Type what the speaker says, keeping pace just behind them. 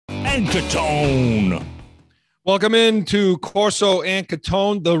and Catone. Welcome into Corso and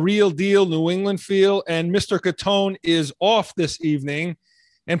Catone, the real deal New England feel. And Mr. Catone is off this evening.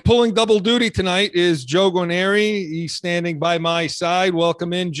 And pulling double duty tonight is Joe Guarnieri. He's standing by my side.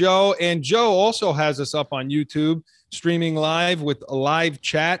 Welcome in, Joe. And Joe also has us up on YouTube, streaming live with a live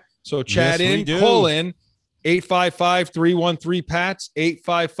chat. So chat in, call in, 855-313-PATS,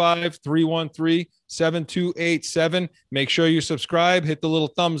 855-313-7287. Make sure you subscribe, hit the little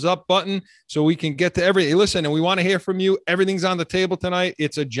thumbs up button so we can get to everything. Listen, and we want to hear from you. Everything's on the table tonight.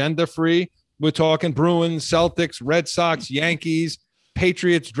 It's agenda free. We're talking Bruins, Celtics, Red Sox, Yankees,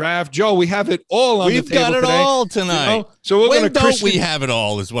 Patriots draft. Joe, we have it all on the table today. We've got it all tonight. You know? So we're going to don't we have it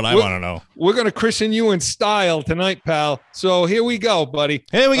all is what I want to know. We're going to christen you in style tonight, pal. So here we go, buddy.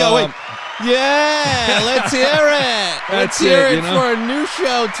 Here we go. Wait. Yeah, let's hear it. Let's hear it for a new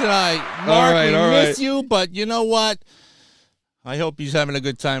show tonight. Mark, we miss you, but you know what? I hope he's having a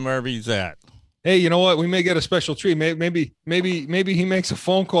good time wherever he's at. Hey, you know what? We may get a special treat. Maybe he makes a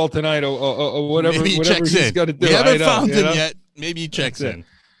phone call tonight or whatever. Maybe whatever he's got to do. We haven't found him yet. Maybe he checks in.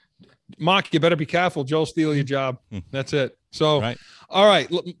 Mark, you better be careful. Joe'll steal your job. That's it. So, all right,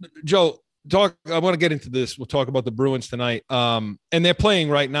 Joe. I want to get into this. We'll talk about the Bruins tonight. And they're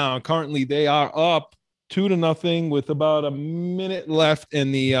playing right now. Currently, they are up 2-0 with about a minute left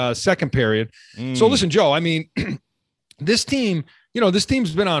in the second period. So listen, Joe, I mean, this team's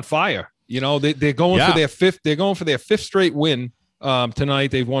been on fire. You know, they're going for their fifth. They're going for their fifth straight win tonight.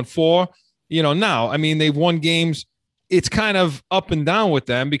 They've won 4. You know, now, I mean, they've won games. It's kind of up and down with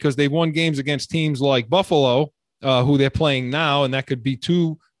them because they've won games against teams like Buffalo, who they're playing now, and that could be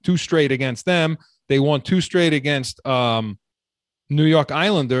two straight against them. They won 2 straight against New York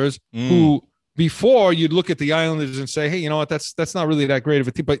Islanders, who before you'd look at the Islanders and say, hey, you know what, that's not really that great of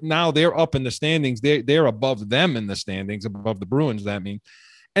a team. But now they're up in the standings. They're above them in the standings, above the Bruins, that means.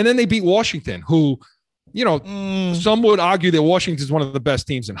 And then they beat Washington, who, you know, some would argue that Washington is one of the best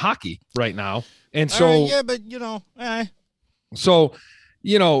teams in hockey right now. And so, So,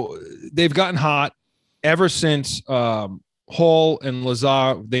 you know, they've gotten hot ever since Hall and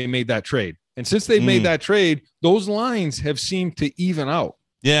Lazar, they made that trade. And since they've made that trade, those lines have seemed to even out.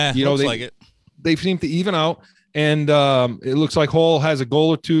 Yeah, you know, they seem to even out. And it looks like Hall has a goal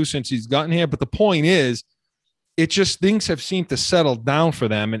or 2 since he's gotten here. But the point is, it just things have seemed to settle down for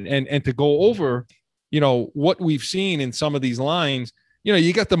them and to go over, you know, what we've seen in some of these lines. You know,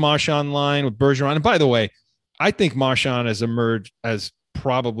 you got the Marchand line with Bergeron. And by the way, I think Marchand has emerged as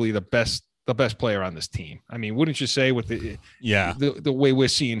probably the best player on this team. I mean, wouldn't you say with the way we're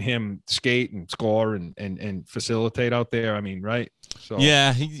seeing him skate and score and facilitate out there? I mean, right? So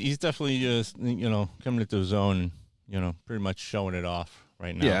yeah, he's definitely just, you know, coming into his own, you know, pretty much showing it off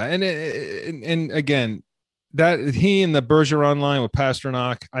right now. Yeah, and again, that he and the Bergeron line with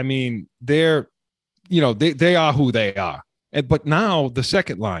Pastrnak, I mean, they're, you know, they are who they are. But now the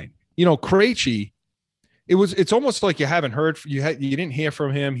second line, you know, Krejci, it's almost like you haven't heard, you didn't hear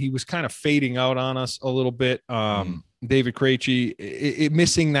from him. He was kind of fading out on us a little bit. David Krejci,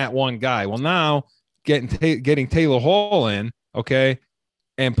 missing that one guy. Well, now getting Taylor Hall in, okay,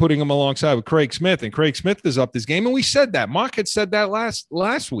 and putting him alongside with Craig Smith, and Craig Smith is up this game. And we said that. Mark had said that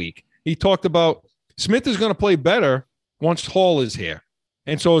last week. He talked about Smith is going to play better once Hall is here,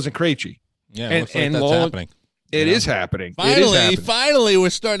 and so is Krejci. Yeah, and that's happening. It is happening. Finally, we're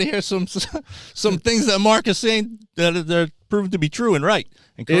starting to hear some things that Mark is saying that they're proven to be true and right.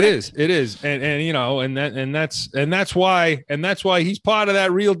 And it is, and you know, and that's why he's part of that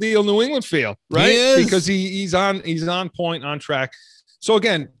real deal New England feel, right? Because he's on point, on track. So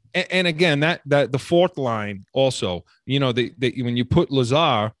again, that the fourth line also, you know, when you put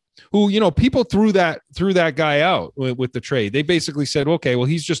Lazar, who, you know, people threw that guy out with the trade. They basically said, okay, well,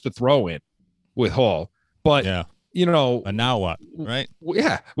 he's just a throw in with Hall. But, you know, and now what, right?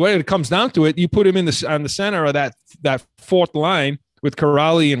 Yeah. When it comes down to it, you put him on the center of that fourth line with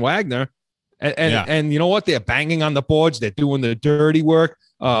Kuraly and Wagner. And you know what? They're banging on the boards. They're doing the dirty work.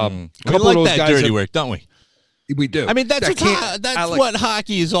 We like that dirty work, don't we? We do. I mean, that's what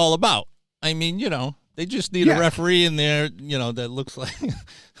hockey is all about. I mean, you know, they just need a referee in there, you know, that looks like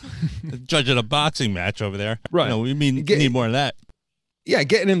judging a boxing match over there. Right. You know, we need more of that. Yeah,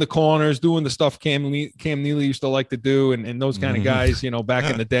 getting in the corners, doing the stuff Cam Neely used to like to do, and those kind of guys, you know, back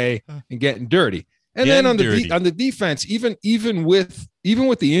in the day, and getting dirty. And then on the defense, even with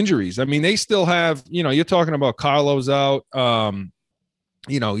the injuries, I mean, they still have, you know, you're talking about Carlos out,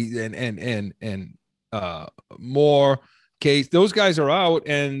 you know, and Moore, Case, those guys are out,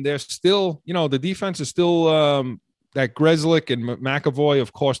 and they're still, you know, the defense is still that Grzelcyk and McAvoy,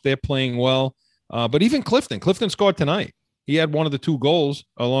 of course, they're playing well, but even Clifton scored tonight. He had one of the 2 goals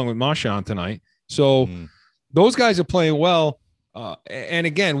along with Marchand tonight. So those guys are playing well. And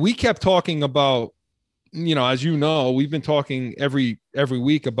again, we kept talking about, as you know, we've been talking every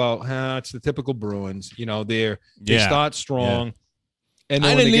week about it's the typical Bruins. They start strong. Yeah. And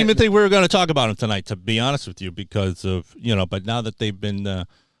I didn't even think we were going to talk about them tonight, to be honest with you, because of, but now that they've been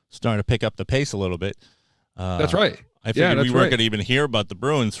starting to pick up the pace a little bit. That's right. I figured we weren't going to even hear about the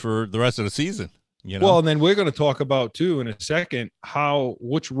Bruins for the rest of the season. Well, and then we're going to talk about too in a second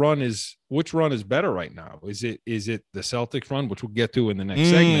which run is better right now. Is it the Celtics run, which we'll get to in the next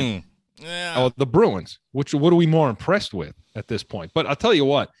segment, or the Bruins? What are we more impressed with at this point? But I'll tell you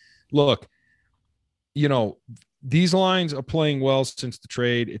what. Look, these lines are playing well since the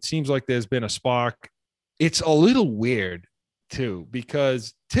trade. It seems like there's been a spark. It's a little weird too,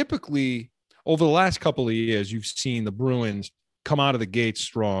 because typically over the last couple of years, you've seen the Bruins come out of the gate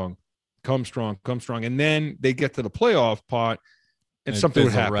strong. Come strong, and then they get to the playoff part, and something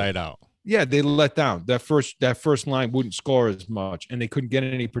would happen. Right out. Yeah, they let down. That first line wouldn't score as much, and they couldn't get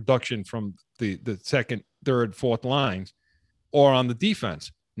any production from the second, third, fourth lines, or on the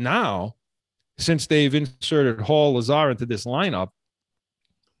defense. Now, since they've inserted Hall, Lazar into this lineup,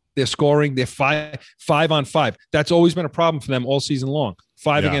 they're scoring. They're 5-on-5. That's always been a problem for them all season long.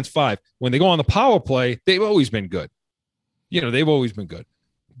 5 against 5. When they go on the power play, they've always been good. They've always been good.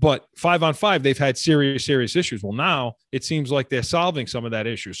 But 5-on-5, they've had serious issues. Well, now it seems like they're solving some of that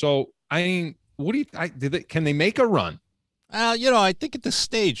issue. So, I mean, what do you can they make a run? I think at this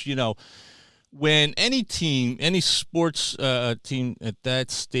stage, when any team, any sports team at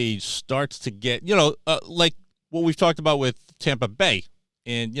that stage starts to get, like what we've talked about with Tampa Bay,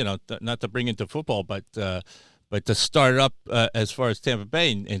 and not to bring into football, but to start it up as far as Tampa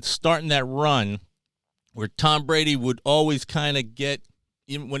Bay and starting that run where Tom Brady would always kind of get.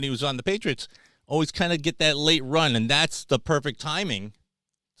 Even when he was on the Patriots, always kind of get that late run, and that's the perfect timing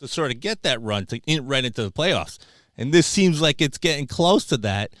to sort of get that run right into the playoffs. And this seems like it's getting close to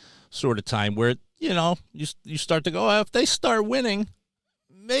that sort of time where, you start to go, if they start winning,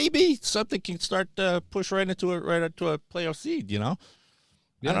 maybe something can start to push right into a playoff seed, Yeah,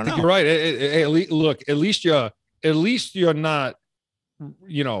 I don't know. You're right. Look, at least you're not,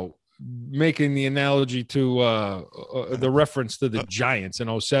 making the analogy to the reference to the Giants in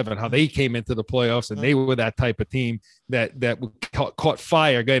 2007, how they came into the playoffs and they were that type of team that caught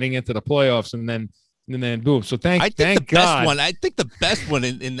fire getting into the playoffs and then boom. So thank God. I think the best one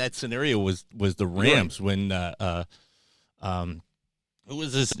in that scenario was the Rams when who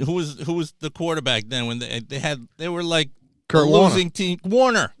was the quarterback then when they were like Kurt losing team.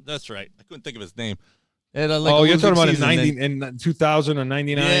 Warner. That's right. I couldn't think of his name. You're talking about in 2000 or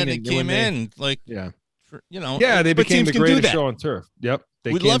 99? Yeah, they came in they became the greatest show on turf. Yep,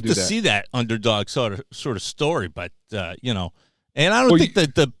 we'd love to see that underdog sort of story, but and I don't think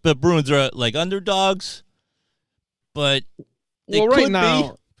that the Bruins are like underdogs, but they right could now,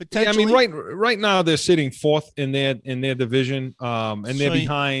 be potentially. Right now they're sitting 4th in their division, and they're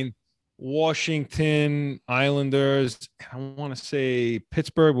behind Washington, Islanders. I want to say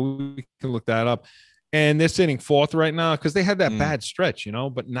Pittsburgh, but we can look that up. And they're sitting 4th right now because they had that bad stretch,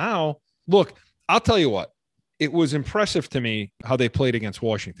 But now, look, I'll tell you what. It was impressive to me how they played against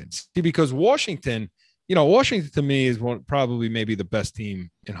Washington. See, because Washington to me is probably maybe the best team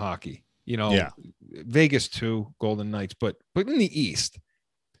in hockey. Vegas too, Golden Knights, but in the East,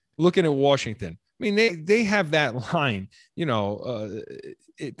 looking at Washington, I mean they have that line,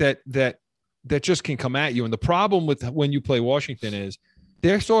 that just can come at you. And the problem with when you play Washington is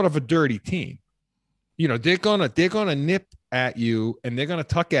they're sort of a dirty team. They're gonna nip at you and they're gonna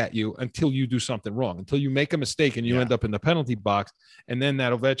tuck at you until you do something wrong, until you make a mistake and you end up in the penalty box, and then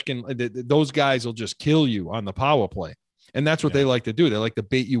that Ovechkin, those guys will just kill you on the power play, and that's what they like to do. They like to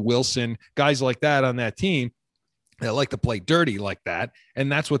bait you, Wilson, guys like that on that team. They like to play dirty like that,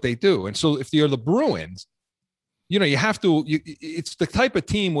 and that's what they do. And so if you're the Bruins, you have to. It's the type of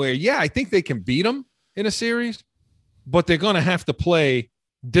team where I think they can beat them in a series, but they're gonna have to play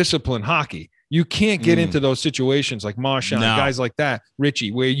disciplined hockey. You can't get into those situations like Marchand, guys like that,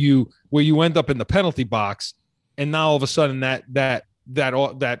 Richie, where you end up in the penalty box, and now all of a sudden that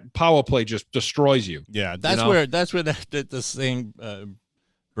power play just destroys you. Yeah, that's where the saying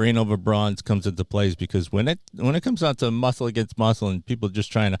brain over bronze comes into place, because when it comes out to muscle against muscle and people just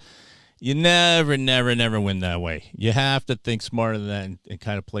trying to, you never win that way. You have to think smarter than that and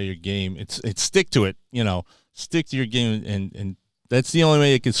kind of play your game. It's stick to it, stick to your game and. That's the only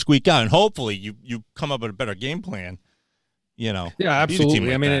way it can squeak out, and hopefully you come up with a better game plan. Yeah,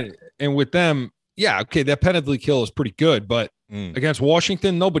 absolutely. I mean, and with them, their penalty kill is pretty good, but against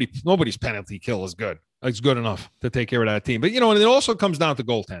Washington, nobody's penalty kill is good. is good enough to take care of that team. But, and it also comes down to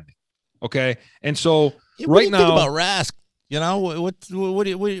goaltending. Okay. And so what do you think about Rask? What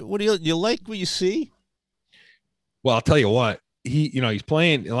do you like what you see? Well, I'll tell you what, he's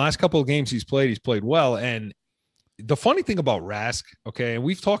playing the last couple of games he's played well. And the funny thing about Rask, okay, and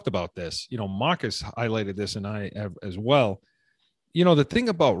we've talked about this, Marcus highlighted this and I have as well. The thing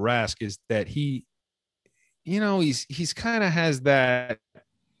about Rask is that he's kind of has that,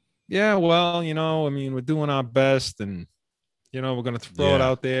 we're doing our best and, we're going to throw it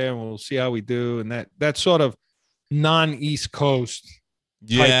out there and we'll see how we do. And that sort of non-East Coast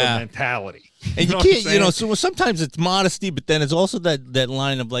type of mentality. And you can't, so sometimes it's modesty, but then it's also that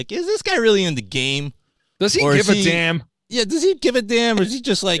line of like, is this guy really in the game? Does he give a damn? Yeah, does he give a damn, or is he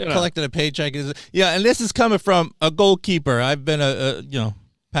just collecting a paycheck? Yeah, and this is coming from a goalkeeper. I've been a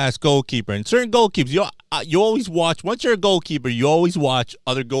past goalkeeper, and certain goalkeepers, you always watch. Once you're a goalkeeper, you always watch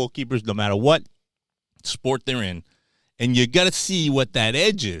other goalkeepers, no matter what sport they're in, and you got to see what that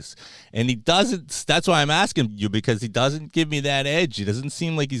edge is. And he doesn't. That's why I'm asking you, because he doesn't give me that edge. He doesn't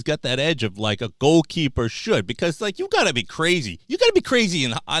seem like he's got that edge of like a goalkeeper should. Because you got to be crazy. You got to be crazy.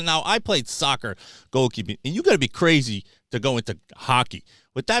 And now I played soccer goalkeeping, and you got to be crazy to go into hockey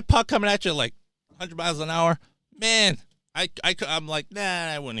with that puck coming at you like 100 miles an hour. Man, I'm like, nah,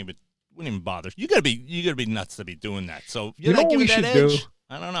 I wouldn't even bother. You gotta be nuts to be doing that. So you're not giving that edge.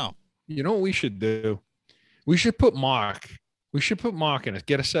 I don't know. You know what we should do? We should put Mark. We should put Mark in it.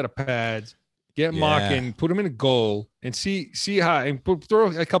 Get a set of pads. Get Mark in. Put him in a goal and see how and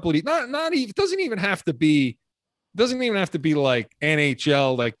throw a couple of these. Not even. It doesn't even have to be like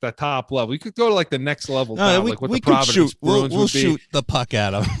NHL, like the top level. You could go to like the next level down, like what the Providence Bruins we'll shoot the puck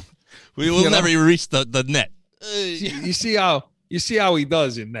at him. We will never reach the net. You see how he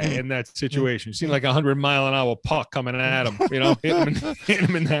does in that situation. You see like 100-mile-an-hour puck coming at him, hitting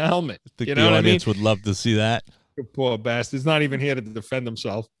him in the helmet. I think the audience would love to see that. Poor bastard's not even here to defend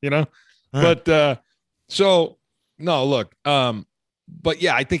himself, But so no, look, but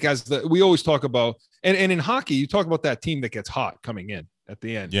yeah, I think we always talk about, and in hockey, you talk about that team that gets hot coming in at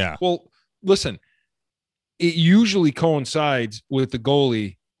the end. Yeah. Well, listen, it usually coincides with the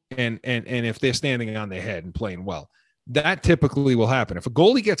goalie and if they're standing on their head and playing well. That typically will happen. If a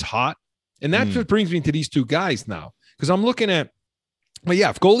goalie gets hot, and that just brings me to these two guys now, because I'm looking at,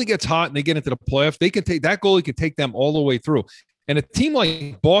 if goalie gets hot and they get into the playoffs, that goalie can take them all the way through. And a team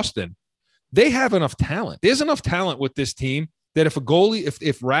like Boston, they have enough talent. There's enough talent with this team that if a goalie,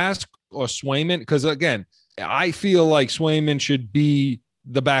 if Rask or Swayman, because again, I feel like Swayman should be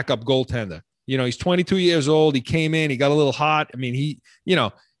the backup goaltender. He's 22 years old. He came in, he got a little hot. I mean, he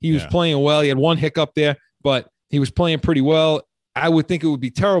was playing well. He had one hiccup there, but he was playing pretty well. I would think it would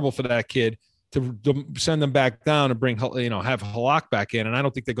be terrible for that kid to send them back down and bring, have Halak back in. And I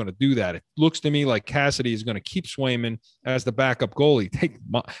don't think they're going to do that. It looks to me like Cassidy is going to keep Swayman as the backup goalie.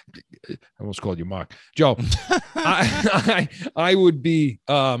 I almost called you Mark. Joe, I would be.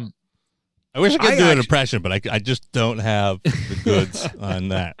 I wish I could do an impression, but I just don't have the goods on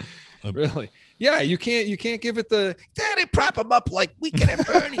that. Really? Yeah, you can't give it the Daddy prop him up like Weekend at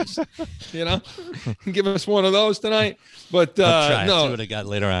Bernie's. Give us one of those tonight. But I'll try. See what I got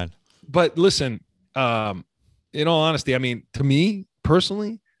later on. But listen, in all honesty, I mean, to me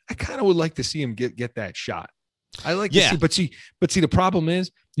personally, I kind of would like to see him get that shot. I like to see, but see, the problem is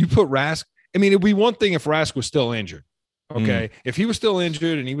you put Rask. I mean, it'd be one thing if Rask was still injured. Okay, if he was still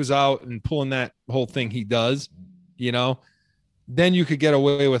injured and he was out and pulling that whole thing he does, then you could get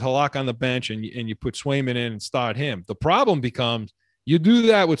away with Halak on the bench and you put Swayman in and start him. The problem becomes you do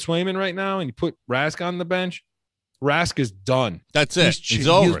that with Swayman right now and you put Rask on the bench. Rask is done. That's it. He's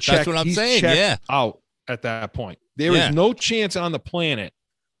over. That's what I'm saying. Yeah. Out at that point. There is no chance on the planet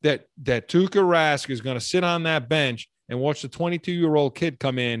that Tuukka Rask is going to sit on that bench and watch the 22-year-old kid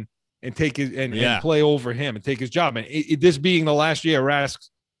come in and take his and play over him and take his job. And this being the last year of Rask's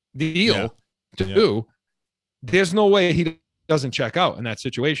deal to do, there's no way he doesn't check out in that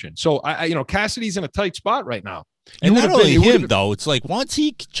situation. So Cassidy's in a tight spot right now. And not only him though, it's like once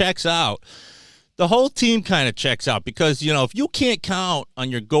he checks out, the whole team kind of checks out because if you can't count on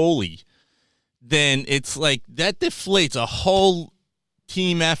your goalie, then it's like that deflates a whole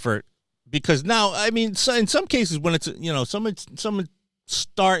team effort. Because now, I mean, so in some cases when it's someone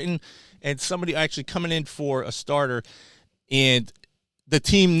starting and somebody actually coming in for a starter, and the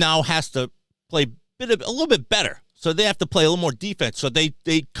team now has to play a little bit better. So they have to play a little more defense. So they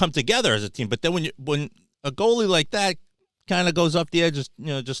come together as a team. But then when a goalie like that kind of goes up the edge,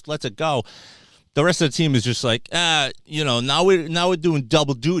 just lets it go, the rest of the team is just like, now we're doing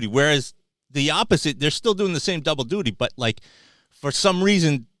double duty. Whereas the opposite, they're still doing the same double duty, but like for some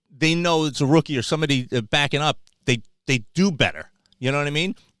reason they know it's a rookie or somebody backing up, they do better. You know what I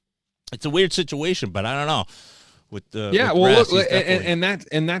mean? It's a weird situation, but I don't know. With that's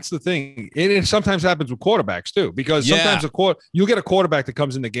the thing. It sometimes happens with quarterbacks too, because sometimes you get a quarterback that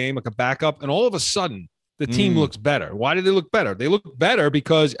comes in the game like a backup, and all of a sudden the team looks better. Why do they look better? They look better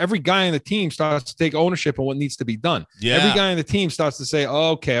because every guy on the team starts to take ownership of what needs to be done. Yeah. Every guy on the team starts to say,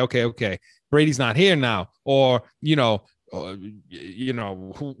 oh, okay. Brady's not here now, or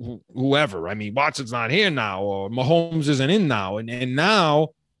whoever. I mean, Watson's not here now, or Mahomes isn't in now, and now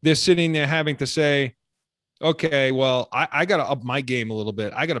they're sitting there having to say, okay, well, I got to up my game a little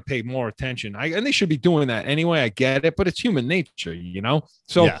bit. I got to pay more attention. And they should be doing that anyway. I get it, but it's human nature,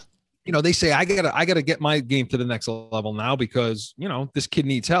 So, they say I gotta get my game to the next level now because this kid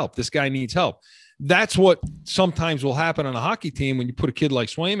needs help. This guy needs help. That's what sometimes will happen on a hockey team when you put a kid like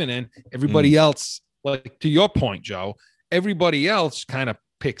Swayman in. Everybody else, like to your point, Joe, everybody else kind of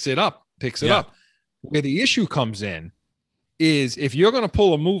picks it up. Where the issue comes in is if you're going to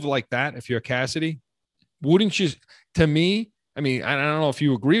pull a move like that, if you're Cassidy, wouldn't you, to me, I mean, I don't know if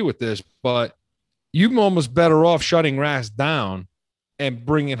you agree with this, but you're almost better off shutting Rask down and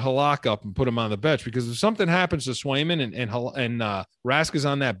bringing Halak up and put him on the bench, because if something happens to Swayman and Rask is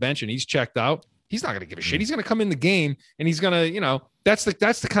on that bench and he's checked out, he's not going to give a shit. He's going to come in the game and he's going to, that's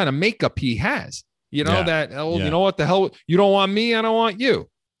the kind of makeup he has, you know what the hell, you don't want me, I don't want you.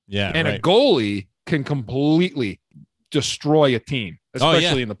 Yeah. And a goalie can completely destroy a team,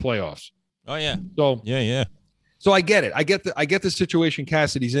 especially in the playoffs. Oh yeah. So yeah. So I get it. I get the situation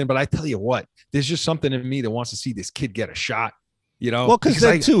Cassidy's in, but I tell you what, there's just something in me that wants to see this kid get a shot. Well,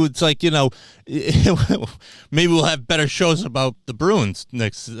 because too, it's like maybe we'll have better shows about the Bruins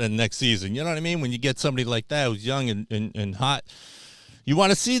next season. You know what I mean? When you get somebody like that who's young and hot, you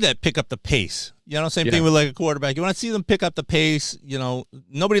want to see that pick up the pace. Same thing with like a quarterback. You want to see them pick up the pace.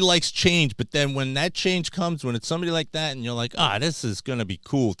 Nobody likes change, but then when that change comes, when it's somebody like that, and you're like, this is going to be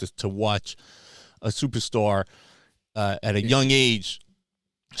cool to watch a superstar at a young age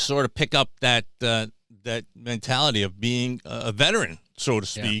sort of pick up that mentality of being a veteran, so to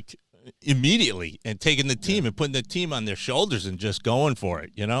speak, immediately, and taking the team and putting the team on their shoulders and just going for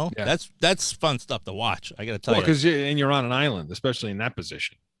it. That's fun stuff to watch. I got to tell you, because you're on an island, especially in that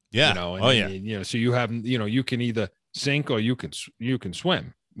position. Yeah. So you have, you can either sink or you can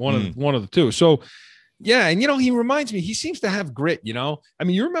swim. One of the two. So yeah, and he reminds me. He seems to have grit. I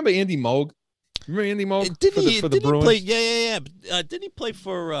mean, you remember Andy Moog? Remember Andy Moog for the Bruins? Play, yeah. Didn't he play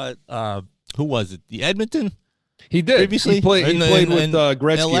for who was it? The Edmonton? He did. Previously? He played with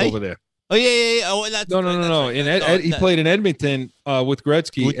Gretzky LA? over there. Oh, yeah. Oh, No. He played in Edmonton with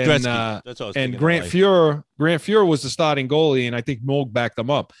Gretzky. And Grant Fuhrer. Grant Fuhrer was the starting goalie, and I think Moog backed them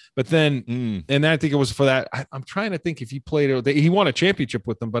up. But then, and I think it was for that. I'm trying to think if he played it. He won a championship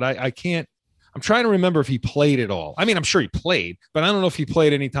with them, but I can't. I'm trying to remember if he played it all. I mean, I'm sure he played, but I don't know if he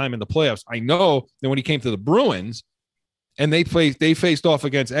played any time in the playoffs. I know that when he came to the Bruins, and they faced off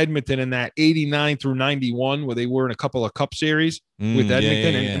against Edmonton in that 89 through 91, where they were in a couple of cup series with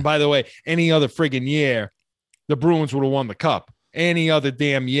Edmonton. And by the way, any other friggin' year, the Bruins would have won the cup. Any other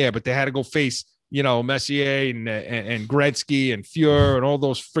damn year, but they had to go face, Messier and Gretzky and Fuhrer and all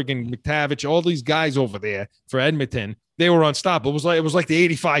those friggin' McTavish, all these guys over there for Edmonton. They were unstoppable. It was like the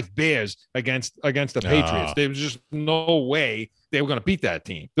 85 Bears against the Patriots. There was just no way they were going to beat that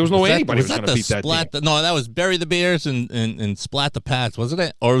team. There was no way anybody was going to beat that team. No, that was bury the Bears and splat the Pats, wasn't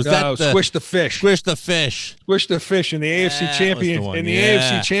it? Or was that squish the fish? Squish the fish. Squish the fish in the AFC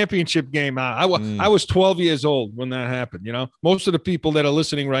AFC Championship game. I was 12 years old when that happened. Most of the people that are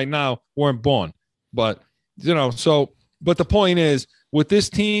listening right now weren't born, but but the point is with this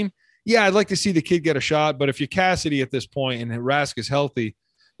team. Yeah, I'd like to see the kid get a shot, but if you're Cassidy at this point and Rask is healthy,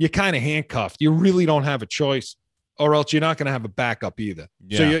 you're kind of handcuffed. You really don't have a choice, or else you're not going to have a backup either.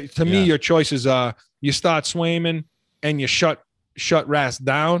 Yeah, so me, your choices are you start Swayman and you shut Rask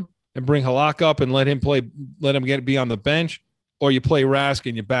down and bring Halak up and let him be on the bench, or you play Rask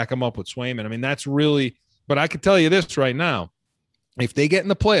and you back him up with Swayman. I mean, that's really. But I can tell you this right now: if they get in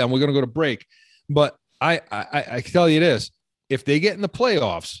the play, and we're going to go to break, but I can tell you this: if they get in the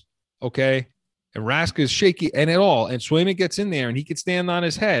playoffs. Okay, and Rask is shaky and Swayman gets in there and he can stand on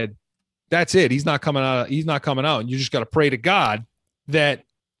his head. That's it. He's not coming out. And you just got to pray to God that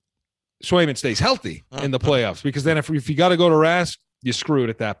Swayman stays healthy in the playoffs, because then if you got to go to Rask, you're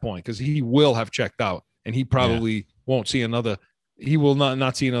screwed at that point, because he will have checked out and he probably won't see another. He will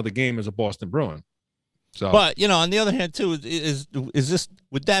not see another game as a Boston Bruin. So, but on the other hand, too, is this,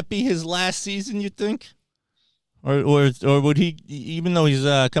 would that be his last season? You think? Or would he, even though he's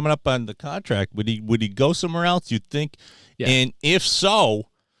coming up on the contract, would he go somewhere else? You think? Yeah. And if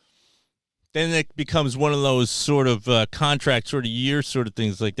so, then it becomes one of those sort of contract sort of year sort of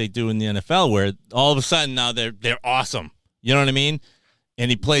things like they do in the NFL, where all of a sudden now they're awesome. You know what I mean? And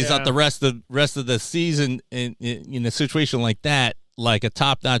he plays out the rest of the season in a situation like that, like a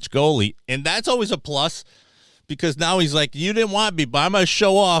top-notch goalie, and that's always a plus because now he's like, you didn't want me, but I'm going to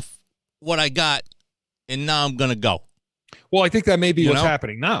show off what I got, and now I'm going to go. Well, I think that may be what's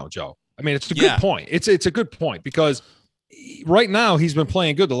happening now, Joe. I mean, it's a good point. It's a good point because right now he's been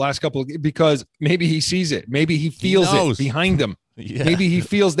playing good the last couple because maybe he sees it. Maybe he feels it behind him. Yeah. Maybe he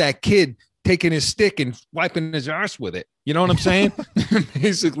feels that kid taking his stick and wiping his arse with it. You know what I'm saying?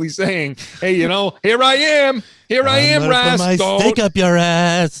 Basically saying, hey, here I am. Here I am, Ras. Don't stick up your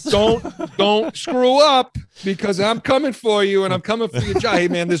ass. Don't screw up because I'm coming for you and I'm coming for your job. Hey,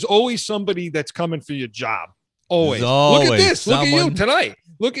 man, there's always somebody that's coming for your job. Always. Look at this. Someone. Look at you tonight.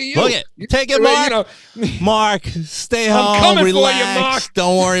 Look at you. Look at take it, Mark. Mark, stay home, relax. For you, Mark.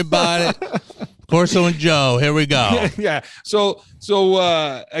 Don't worry about it. Corso and Joe, here we go. Yeah. So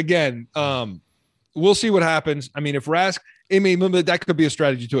again, we'll see what happens. I mean, if Rask, that could be a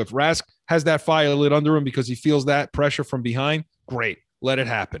strategy too. If Rask has that fire lit under him because he feels that pressure from behind, great. Let it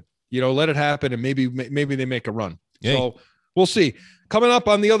happen. Let it happen, and maybe they make a run. Yay. So we'll see. Coming up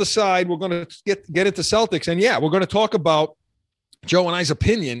on the other side, we're going to get into Celtics, and we're going to talk about Joe and I's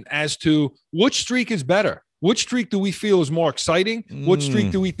opinion as to which streak is better. Which streak do we feel is more exciting? Which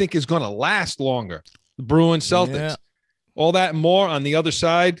streak do we think is going to last longer? The Bruins, Celtics. Yeah. All that and more on the other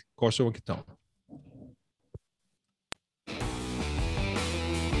side. Corso and Catone.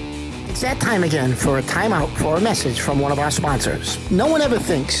 It's that time again for a timeout for a message from one of our sponsors. No one ever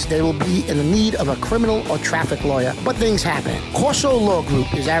thinks they will be in the need of a criminal or traffic lawyer, but things happen. Corso Law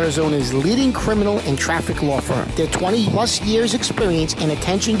Group is Arizona's leading criminal and traffic law firm. Their 20-plus years experience and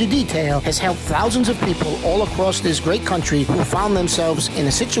attention to detail has helped thousands of people all across this great country who found themselves in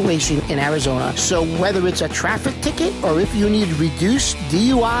a situation in Arizona. So whether it's a traffic ticket or if you need reduced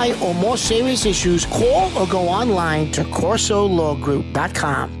DUI or more serious issues, call or go online to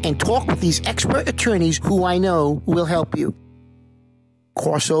CorsoLawGroup.com and talk with these expert attorneys who I know will help you.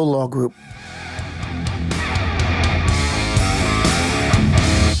 Corso Law Group.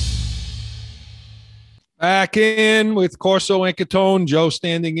 Back in with Corso and Catone. Joe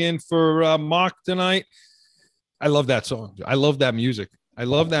standing in for Mark tonight. I love that song. I love that music. I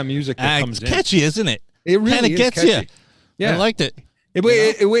love that music that comes in. It's catchy, isn't it? It really kind of gets catchy. You. Yeah, I liked it.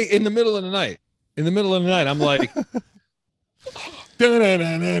 Wait, in the middle of the night. I'm like... Back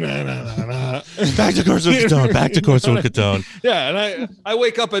to Corso and Catone. Back to Corso and Catone. Yeah, and I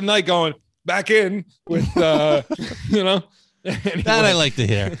wake up at night going back in with Anyway. That I like to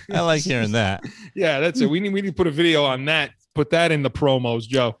hear. I like hearing that. Yeah, that's it. We need to put a video on that. Put that in the promos,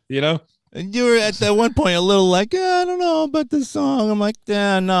 Joe. And you were at that one point a little like, I don't know about this song. I'm like,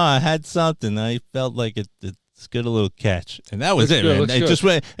 no, I had something. I felt like it's got a little catch, and that was it, man. It just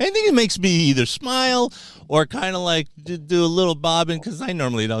went. I think it makes me either smile or kind of like do a little bobbing because I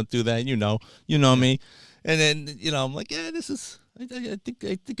normally don't do that. You know me, and then I'm like, this is. I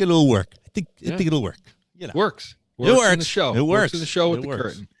think it'll work. I think it'll work. Works. It works in the show. It works in the show with the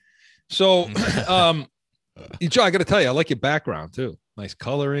curtain. So, Joe, I got to tell you, I like your background too. Nice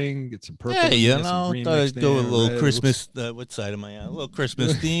coloring. Get some purple. Yeah, thought I'd go with a little Christmas. What side am I on? A little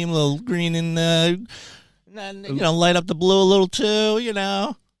Christmas theme, a little green and. Light up the blue a little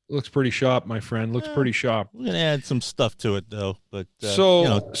too, Looks pretty sharp, my friend. Looks pretty sharp. We're going to add some stuff to it, though. But,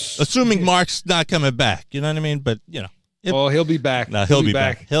 assuming Mark's not coming back, you know what I mean? But, he'll be back. No, he'll be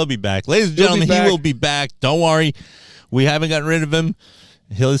back. He'll be back. Ladies and gentlemen, he will be back. Don't worry. We haven't gotten rid of him.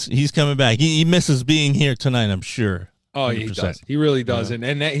 He's coming back. He misses being here tonight, I'm sure. Oh, he does. He really does. Yeah.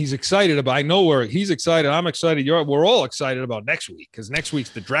 And he's excited about, I know he's excited. I'm excited. We're all excited about next week because next week's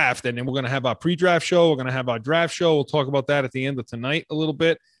the draft. And then we're going to have our pre-draft show. We're going to have our draft show. We'll talk about that at the end of tonight a little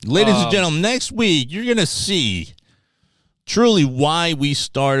bit. Ladies and gentlemen, next week, you're going to see truly why we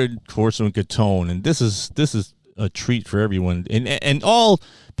started Corso and Catone. And this is a treat for everyone. And all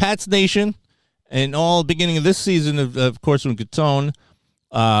Pats Nation and all beginning of this season of Corso and Catone,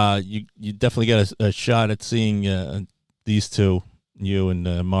 you definitely got a shot at seeing these two, you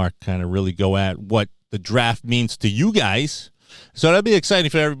and Mark, kind of really go at what the draft means to you guys. So that'll be exciting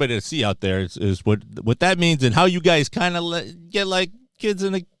for everybody to see out there is what that means and how you guys kind of get like kids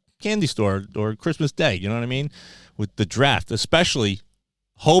in a candy store or Christmas Day. You know what I mean? With the draft, especially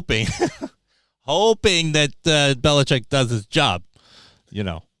hoping that Belichick does his job,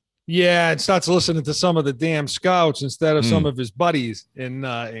 Yeah, and starts listening to some of the damn scouts instead of some of his buddies in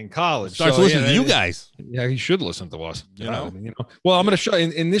college. Starts listening to you guys. Yeah, he should listen to us. You know? Well, I'm going to show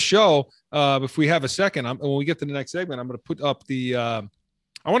in this show. If we have a second, when we get to the next segment, I'm going to put up the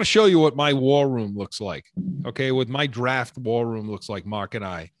I want to show you what my war room looks like. Okay, what my draft war room looks like, Mark and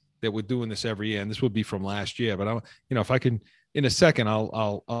I, that we're doing this every year, and this would be from last year. But if I can, in a second,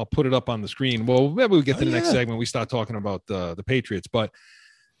 I'll put it up on the screen. Well, maybe we get to the next segment. We start talking about the Patriots, but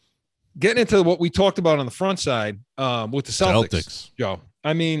getting into what we talked about on the front side with the Celtics, Joe.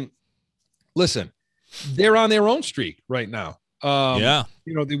 I mean, listen, they're on their own streak right now.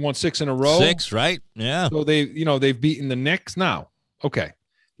 They won 6 in a row. 6, right? Yeah. So they've beaten the Knicks now. Okay,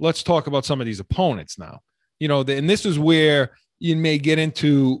 let's talk about some of these opponents now. And this is where you may get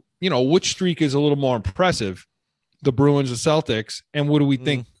into, which streak is a little more impressive, the Bruins, the Celtics, and what do we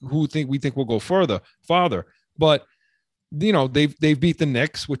think? Who we think will go farther? But they've beat the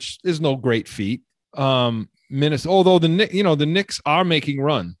Knicks, which is no great feat. Minnesota, although the Knicks are making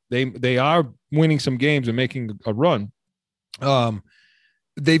run, they are winning some games and making a run.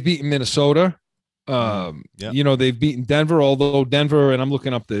 They've beaten Minnesota. They've beaten Denver, although Denver, and I'm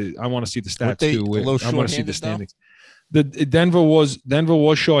looking up I want to see the stats too. I want to see the standings. Denver was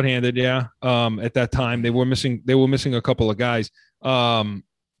shorthanded, at that time. They were missing a couple of guys. I'm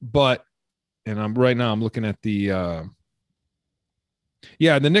looking at the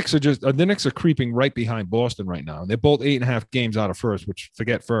the Knicks are creeping right behind Boston right now. They're both 8.5 games out of first, which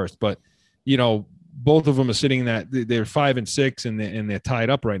forget first, but both of them are sitting that they're 5 and 6 and they're tied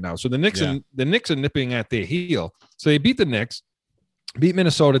up right now. So the Knicks are nipping at their heel. So they beat the Knicks, beat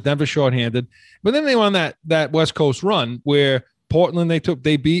Minnesota, Denver shorthanded, but then they won that West Coast run where Portland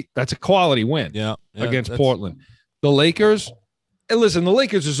they beat. That's a quality win against Portland. The Lakers, and listen, the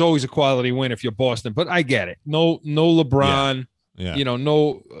Lakers is always a quality win if you're Boston, but I get it. No LeBron,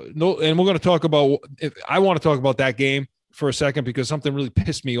 no, and we're going to talk about. I want to talk about that game for a second because something really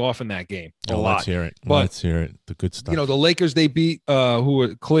pissed me off in that game a lot. Let's hear it. But, let's hear it. The good stuff. The Lakers they beat, who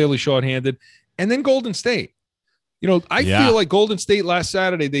were clearly shorthanded, and then Golden State. I feel like Golden State last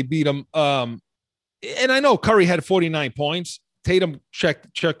Saturday they beat them. And I know Curry had 49 points. Tatum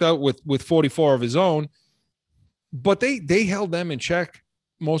checked out with 44 of his own, but they held them in check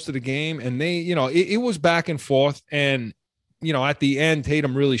most of the game, and it was back and forth, and at the end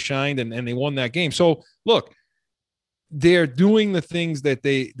Tatum really shined, and they won that game. So look. They're doing the things that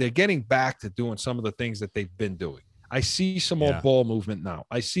they're getting back to doing some of the things that they've been doing. I see some more ball movement now.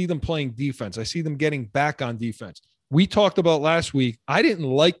 I see them playing defense. I see them getting back on defense. We talked about last week. I didn't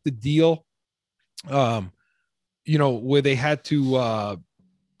like the deal, where they had to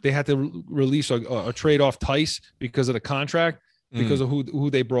release a trade off Tice because of the contract, because of who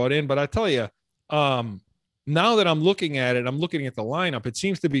they brought in. But I tell you, now that I'm looking at it, I'm looking at the lineup. It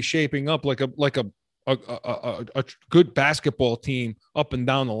seems to be shaping up like a good basketball team up and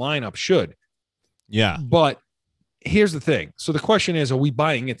down the lineup should. Yeah. But here's the thing. So the question is, are we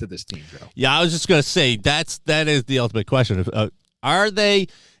buying into this team, Joe? Yeah, I was just going to say that is the ultimate question. Are they,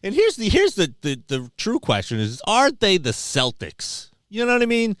 and here's the true question is, are they the Celtics? You know what I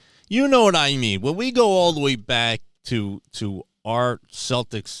mean? You know what I mean. When we go all the way back to our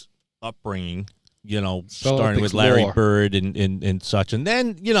Celtics upbringing, starting with Larry Bird and such, and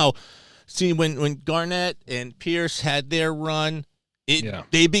then, see, when Garnett and Pierce had their run,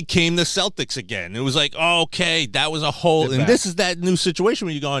 they became the Celtics again. It was like, okay, that was a whole, and this is that new situation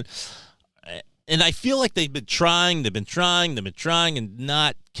where you're going, and I feel like they've been trying, and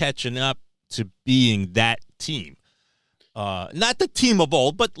not catching up to being that team. Not the team of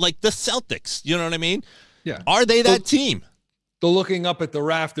old, but like the Celtics. You know what I mean? Yeah. Are they that team? The looking up at the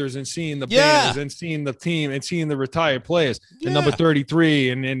rafters and seeing the banners and seeing the team and seeing the retired players and number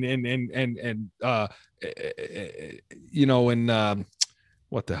 33 and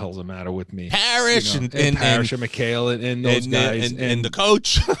what the hell's the matter with me? Parrish and Parrish and McHale and those guys and the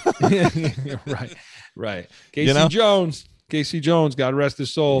coach. right. Casey Jones, God rest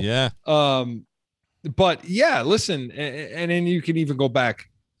his soul. Yeah. But yeah, listen, and then you can even go back.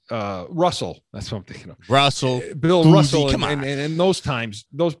 Russell, that's what I'm thinking of. Bill Boozy, Russell, and those times,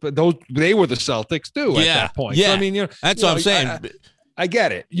 those they were the Celtics too at that point. Yeah, so, I mean, that's what I'm saying. I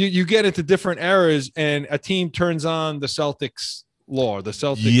get it. You get into different eras, and a team turns on the Celtics lore, the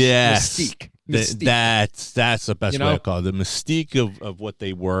Celtics mystique. That's the best way to call it. The mystique of what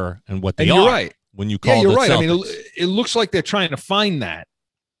they were and what they are. You're right. When you call you're the right. Celtics. I mean, it looks like they're trying to find that.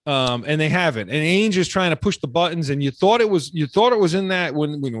 And they haven't. And Ainge is trying to push the buttons. And you thought it was in that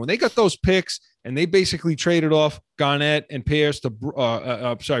when they got those picks and they basically traded off Garnett and Pierce to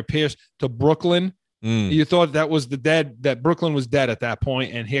Brooklyn. You thought that Brooklyn was dead at that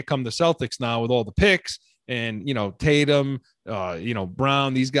point. And here come the Celtics now with all the picks and Tatum,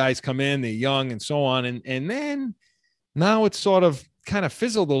 Brown. These guys come in, they're young and so on. And then now it's sort of kind of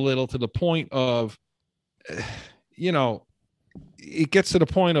fizzled a little to the point of, it gets to the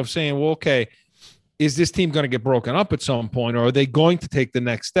point of saying, well, okay, is this team going to get broken up at some point, or are they going to take the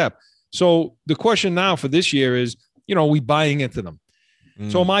next step? So the question now for this year is, are we buying into them?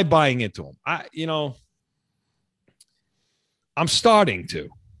 So am I buying into them? I'm starting to.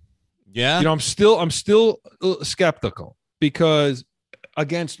 Yeah. I'm still skeptical, because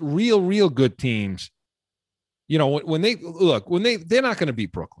against real good teams, they're not going to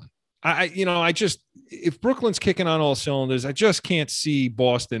beat Brooklyn. If Brooklyn's kicking on all cylinders, I just can't see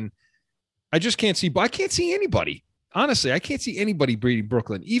Boston. I can't see anybody. Honestly, I can't see anybody beating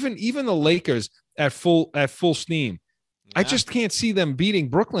Brooklyn. Even the Lakers at full steam. Yeah. I just can't see them beating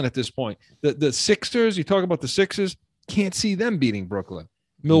Brooklyn at this point. The Sixers, you talk about the Sixers, can't see them beating Brooklyn.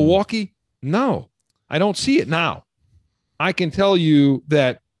 Milwaukee, no, I don't see it now. I can tell you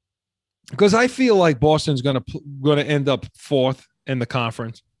that because I feel like Boston's going to end up fourth in the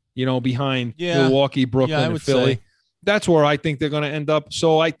conference, behind Milwaukee, Brooklyn, and Philly. Say. That's where I think they're going to end up.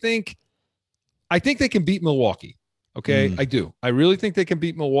 So I think they can beat Milwaukee. Okay, I do. I really think they can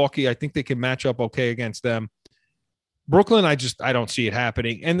beat Milwaukee. I think they can match up okay against them. Brooklyn, I don't see it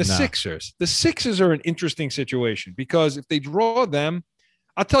happening. And the Sixers are an interesting situation, because if they draw them,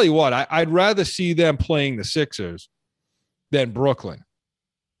 I'll tell you what, I'd rather see them playing the Sixers than Brooklyn,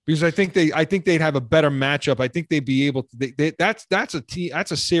 because I think they'd have a better matchup. I think they'd be able to. That's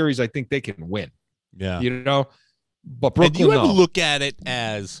a series I think they can win. Yeah, But Brooklyn, and do you ever look at it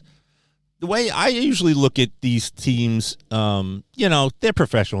as the way I usually look at these teams? They're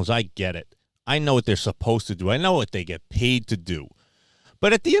professionals. I get it. I know what they're supposed to do. I know what they get paid to do.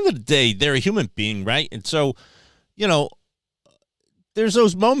 But at the end of the day, they're a human being, right? And so, there's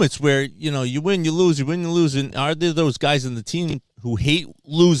those moments where, you win, you lose, you win, you lose. And are there those guys in the team who hate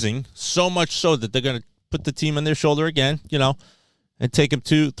losing so much so that they're going to put the team on their shoulder again, and take them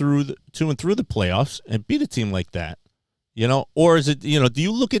through the playoffs and beat a team like that? Or is it, do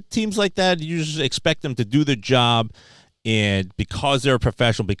you look at teams like that, you just expect them to do their job, and because they're a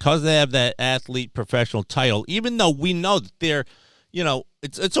professional, because they have that athlete professional title, even though we know that they're,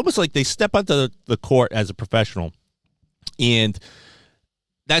 it's almost like they step onto the court as a professional, and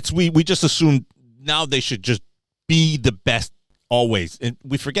that's we just assume now they should just be the best always, and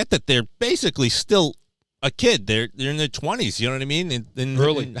we forget that they're basically still a kid. They're in their 20s, you know what I mean? And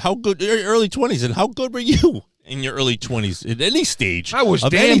early 20s, and how good were you in your early 20s at any stage? I was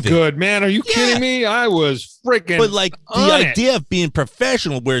damn good, man. Are you kidding me? I was freaking. But like the idea of being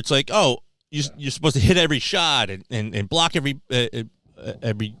professional, where it's like, oh, you're supposed to hit every shot and block every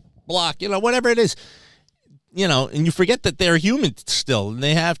block, whatever it is, and you forget that they're human still, and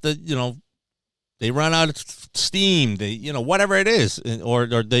they have to, they run out of steam, they, whatever it is, or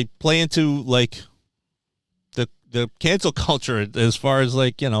they play into like the cancel culture as far as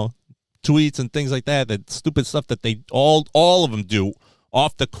like, tweets and things like that stupid stuff that they all of them do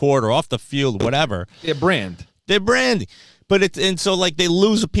off the court or off the field, whatever. They're branding. But so like they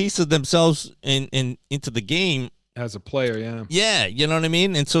lose a piece of themselves into the game as a player. Yeah. You know what I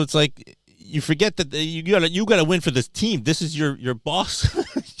mean? And so it's like, you forget that you gotta win for this team. This is your boss.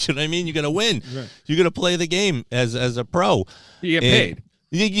 You know what I mean? You gotta win. Right. You gotta play the game as a pro. You get paid.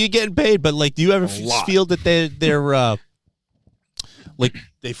 You're getting paid, but like, do you ever feel that they're like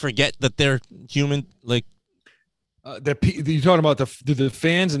they forget that they're human? Like, you're talking about the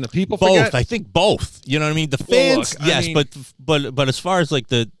fans and the people. Both, forget? I think both. You know what I mean? The fans, yes, but as far as like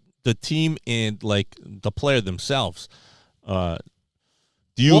the team and like the player themselves, do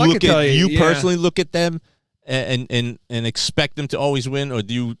you personally look at them and expect them to always win, or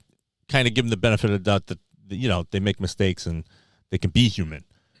do you kind of give them the benefit of the doubt that they make mistakes and they can be human?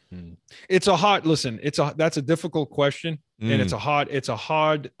 It's a hard that's a difficult question, and it's a hard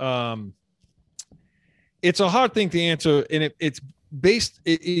thing to answer, and it's based.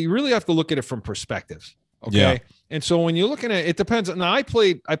 You really have to look at it from perspectives. Okay. Yeah. And so when you're looking at it, depends. Now I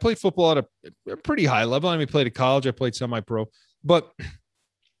played football at a pretty high level. I played at college, I played semi-pro,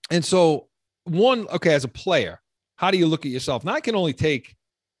 and so as a player, how do you look at yourself? Now I can only take,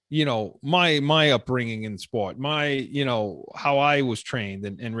 my upbringing in sport, how I was trained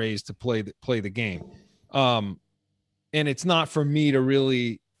and raised to play the game. And it's not for me to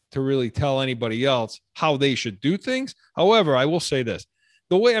really tell anybody else how they should do things. However, I will say this.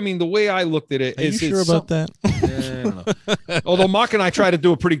 The way I looked at it is. Are you sure about that? I don't know. Although Mark and I try to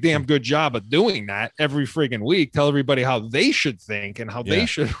do a pretty damn good job of doing that every friggin' week, tell everybody how they should think and how they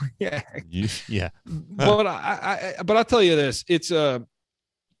should react. Yeah. But I'll tell you this. It's a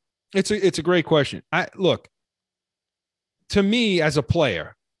great question. Look, to me as a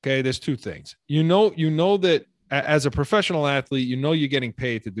player, okay, there's two things. You know that as a professional athlete, you're getting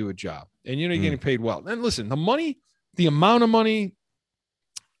paid to do a job, and you're getting paid well. And listen, the money the amount of money,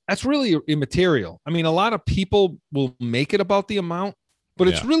 that's really immaterial. I mean, a lot of people will make it about the amount, but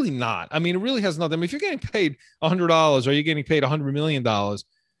it's really not. I mean, it really has nothing. I mean, if you're getting paid $100 or you're getting paid $100 million,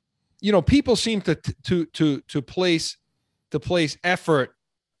 you know, people seem to place effort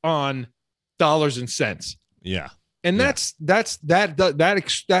on dollars and cents. Yeah. And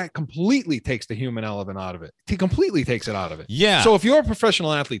that completely takes the human element out of it. It completely takes it out of it. Yeah. So if you're a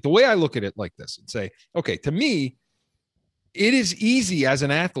professional athlete, the way I look at it like this and say, okay, to me, it is easy as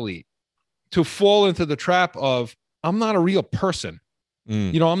an athlete to fall into the trap of, I'm not a real person.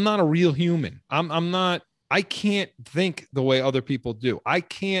 You know, I'm not a real human. I can't think the way other people do. I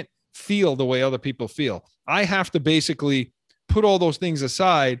can't feel the way other people feel. I have to basically put all those things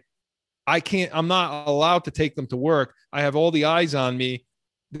aside. I'm not allowed to take them to work. I have all the eyes on me.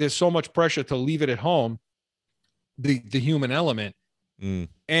 There's so much pressure to leave it at home, the human element.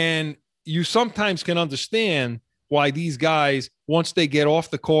 And you sometimes can understand why these guys, once they get off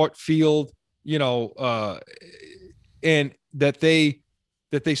the court, field, you know, and that they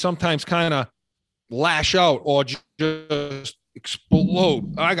sometimes kind of lash out or just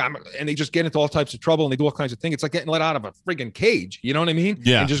explode. And they just get into all types of trouble and they do all kinds of things. It's like getting let out of a friggin' cage. You know what I mean?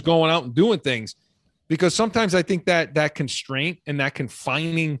 Yeah. And just going out and doing things. Because sometimes I think that constraint and that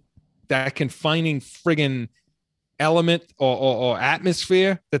confining friggin' element or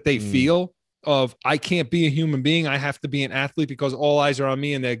atmosphere that they feel of, I can't be a human being. I have to be an athlete because all eyes are on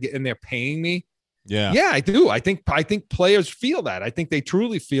me and they're paying me. Yeah, I do. I think players feel that. I think they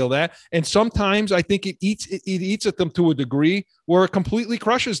truly feel that. And sometimes I think it eats at them to a degree where it completely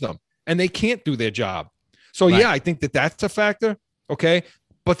crushes them and they can't do their job. So right. Yeah, I think that's a factor. Okay.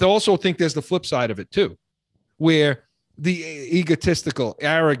 But I also think there's the flip side of it too, where the egotistical,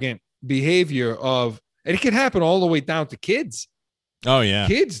 arrogant behavior of, and it can happen all the way down to kids. Oh yeah.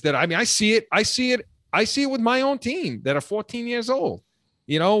 Kids that, I mean, I see it with my own team that are 14 years old,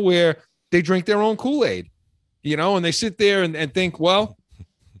 you know, where they drink their own Kool-Aid, you know, and they sit there and think, well,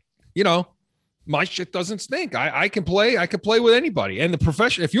 you know, my shit doesn't stink. I can play with anybody. And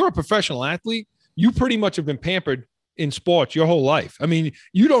if you're a professional athlete, you pretty much have been pampered in sports your whole life. I mean,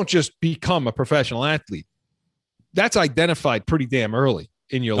 you don't just become a professional athlete. That's identified pretty damn early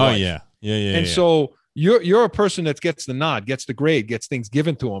in your life. Oh yeah. And so you're a person that gets the nod, gets the grade, gets things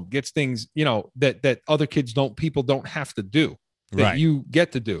given to them, gets things, you know, that other people don't have to do, that right. You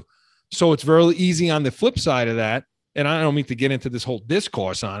get to do. So it's very easy on the flip side of that. And I don't mean to get into this whole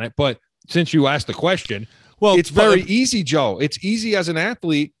discourse on it, but since you asked the question, well, it's very easy, Joe. It's easy as an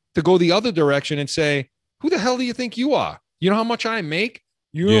athlete to go the other direction and say, who the hell do you think you are? You know how much I make?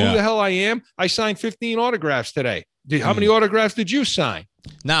 You know who the hell I am? I signed 15 autographs today. How many autographs did you sign?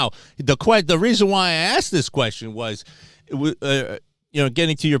 Now, the reason why I asked this question was, you know,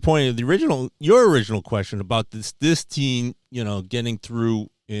 getting to your point of your original question about this team, you know, getting through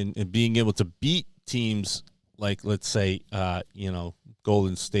and being able to beat teams like, let's say, you know,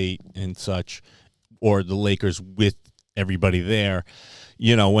 Golden State and such, or the Lakers with everybody there.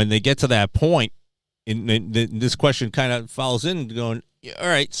 You know, when they get to that point, and this question kind of follows in going, all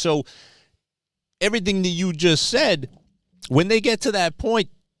right, so everything that you just said, when they get to that point,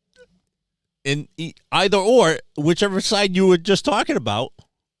 in either or, whichever side you were just talking about,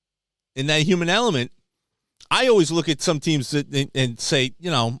 in that human element, I always look at some teams and say, you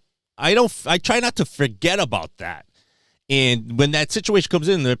know, I try not to forget about that. And when that situation comes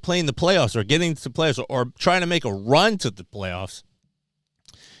in, they're playing the playoffs or getting to the playoffs or trying to make a run to the playoffs,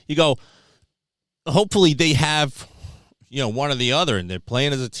 you go, hopefully they have, you know, one or the other, and they're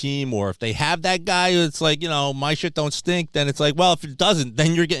playing as a team. Or if they have that guy, it's like, you know, my shit don't stink. Then it's like, well, if it doesn't,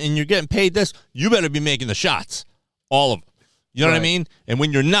 then you're getting paid this. You better be making the shots, all of them. You know what I mean? And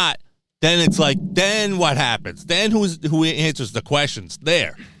when you're not, then it's like, then what happens? Then who answers the questions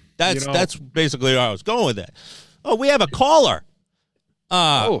there? That's basically where I was going with that. Oh, we have a caller.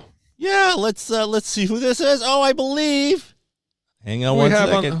 Yeah, let's see who this is. Oh, I believe. Hang on one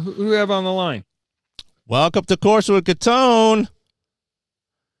second. Who do we have on the line? Welcome to Course with Catone.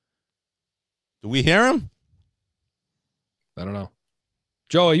 Do we hear him? I don't know.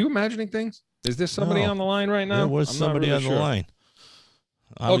 Joe, are you imagining things? Is there somebody on the line right now? There was somebody on the line.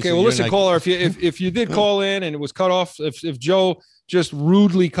 Obviously, okay, well, listen, caller, if you did call in and it was cut off, if Joe just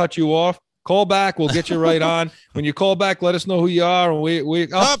rudely cut you off, call back. We'll get you right on. When you call back, let us know who you are.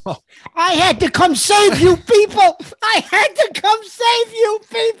 And I had to come save you people. I had to come save you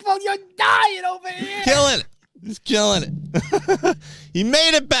people. You're dying over here. Killing it. He's killing it. He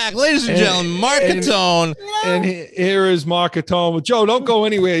made it back, ladies and gentlemen. Mark Catone. And here is Mark Catone. Well, Joe, don't go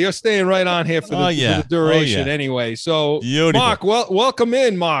anywhere. You're staying right on here for the duration anyway. So, beautiful. Mark, welcome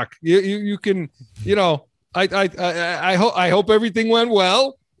in, Mark. You can, you know, I hope everything went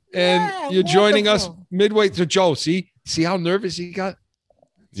well, and you're joining us midway to Joe. See how nervous he got.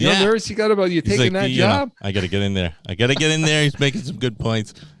 How nervous he got about you taking that job. I got to get in there. He's making some good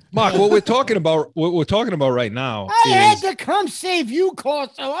points. Mark, what we're talking about right now. I had to come save you,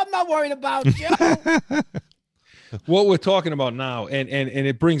 Corso. I'm not worried about you. What we're talking about now, and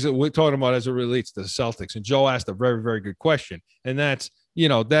it brings it. We're talking about as it relates to the Celtics. And Joe asked a very, very good question, and that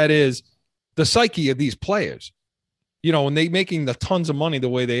is the psyche of these players. When they making the tons of money the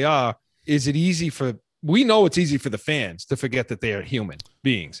way they are, is it easy for? We know it's easy for the fans to forget that they are human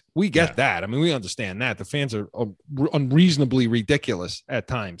beings. We get that. I mean, we understand that. The fans are unreasonably ridiculous at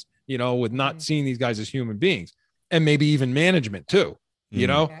times, with not seeing these guys as human beings, and maybe even management too,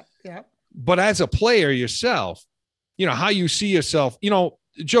 Yeah. But as a player yourself, how you see yourself,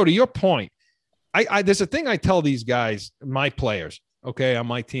 Joe, to your point, I there's a thing I tell these guys, my players, okay, on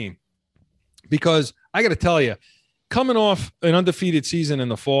my team, because I got to tell you, coming off an undefeated season in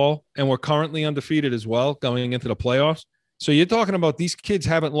the fall, and we're currently undefeated as well going into the playoffs. So you're talking about these kids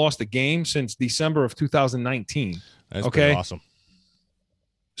haven't lost a game since December of 2019. That's okay. Awesome.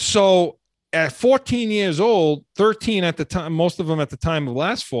 So at 14 years old, 13 at the time, most of them at the time of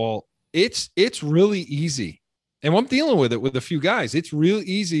last fall, it's really easy. And I'm dealing with it with a few guys. It's real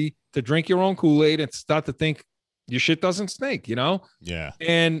easy to drink your own Kool-Aid and start to think your shit doesn't stink, Yeah.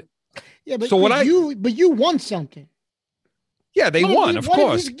 And but so you won something. Yeah, they won, of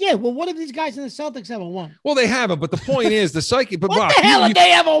course. What if these guys in the Celtics ever won? Well, they haven't, but the point is the psyche. But what the hell have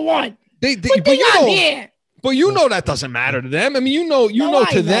they ever won? But you know that doesn't matter to them. I mean,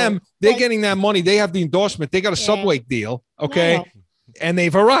 to them, they're getting that money. They have the endorsement. They got a Subway deal, okay? And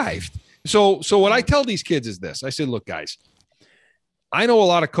they've arrived. So what I tell these kids is this. I said, look, guys, I know a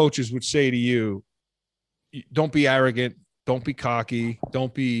lot of coaches would say to you, don't be arrogant, don't be cocky,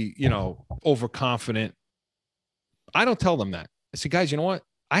 don't be, overconfident. I don't tell them that. I say, guys, you know what?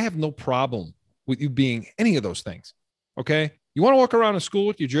 I have no problem with you being any of those things. Okay. You want to walk around in school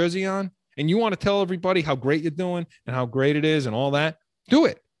with your jersey on and you want to tell everybody how great you're doing and how great it is and all that, do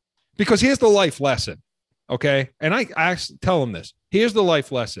it. Because here's the life lesson. Okay. And I tell them this. Here's the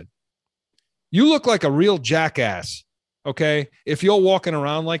life lesson. You look like a real jackass. Okay. If you're walking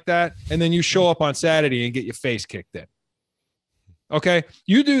around like that and then you show up on Saturday and get your face kicked in. Okay.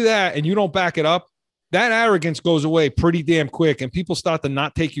 You do that and you don't back it up. That arrogance goes away pretty damn quick and people start to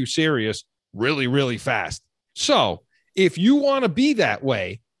not take you serious really, really fast. So if you want to be that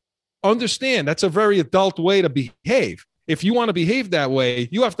way, understand that's a very adult way to behave. If you want to behave that way,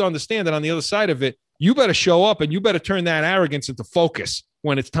 you have to understand that on the other side of it, you better show up and you better turn that arrogance into focus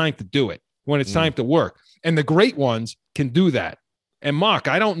when it's time to do it, when it's time to work. And the great ones can do that. And Mark,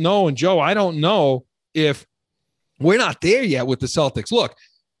 I don't know, and Joe, I don't know if we're not there yet with the Celtics. Look,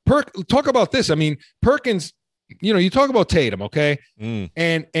 talk about this. I mean, Perkins, you talk about Tatum, okay?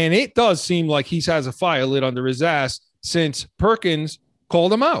 And it does seem like he has a fire lit under his ass since Perkins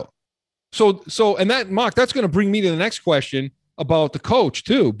called him out. So, and that, Mark, that's going to bring me to the next question about the coach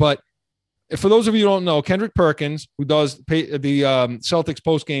too. But for those of you who don't know, Kendrick Perkins, who does the Celtics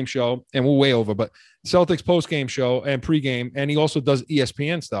post-game show, and we're way over, but Celtics post-game show and pregame, and he also does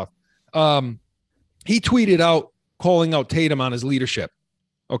ESPN stuff. He tweeted out calling out Tatum on his leadership.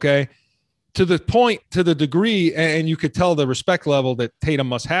 Okay. To the point, to the degree, and you could tell the respect level that Tatum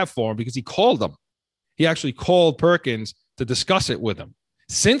must have for him because he called him. He actually called Perkins to discuss it with him.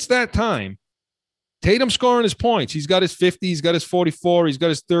 Since that time, Tatum's scoring his points. He's got his 50, he's got his 44, he's got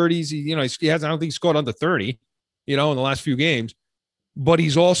his 30s. He hasn't, I don't think he scored under 30, in the last few games, but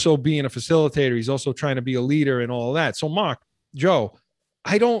he's also being a facilitator. He's also trying to be a leader and all of that. So Mark, Joe,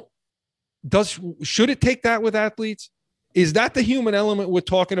 should it take that with athletes? Is that the human element we're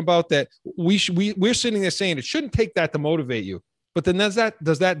talking about that we're sitting there saying it shouldn't take that to motivate you? But then does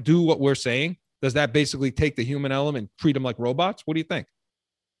that do what we're saying? Does that basically take the human element and treat them like robots? What do you think?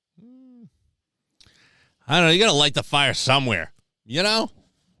 I don't know. You got to light the fire somewhere,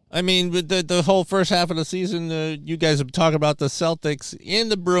 I mean, with the whole first half of the season, you guys have talked about the Celtics and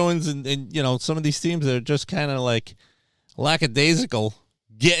the Bruins and some of these teams that are just kind of like lackadaisical,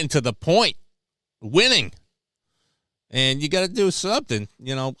 getting to the point, winning. And you got to do something,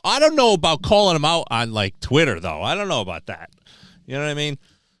 I don't know about calling them out on like Twitter, though. I don't know about that. You know what I mean?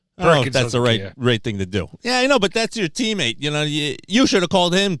 I don't know if that's the right thing to do. Yeah, I know, but that's your teammate. You should have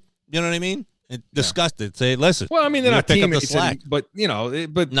called him. You know what I mean? And discussed it. Say, listen. Well, I mean, they're not teammates, but no, I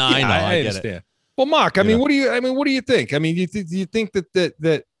know. I understand. Get it. Well, Mark, I mean, what do you think? I mean, do you think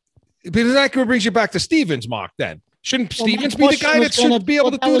that because that brings you back to Stevens, Mark? Then shouldn't Stevens be the guy that should be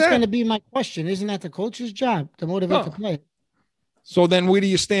able to do that? That was going to be my question. Isn't that the coach's job to motivate the player? So then, where do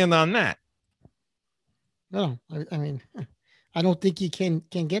you stand on that? No, I mean, I don't think he can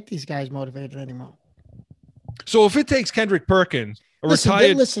get these guys motivated anymore. So if it takes Kendrick Perkins,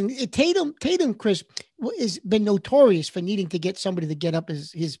 listen, Tatum, Chris, has been notorious for needing to get somebody to get up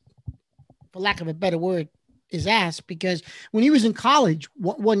his, for lack of a better word, his ass, because when he was in college,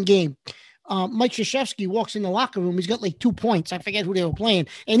 one game, Mike Krzyzewski walks in the locker room. He's got like 2 points. I forget who they were playing.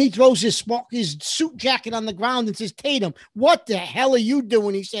 And he throws his suit jacket on the ground and says, Tatum, what the hell are you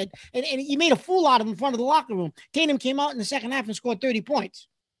doing? He said, and he made a fool out of him in front of the locker room. Tatum came out in the second half and scored 30 points.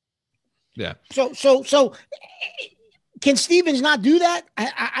 Yeah. So can Stevens not do that?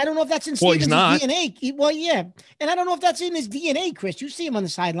 I don't know if that's in Stevens' DNA. Yeah. And I don't know if that's in his DNA, Chris. You see him on the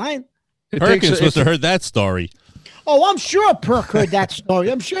sideline. Perkins must have heard that story. Oh, I'm sure Perk heard that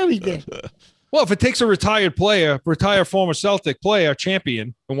story. I'm sure he did. Well, if it takes a retired former Celtic player,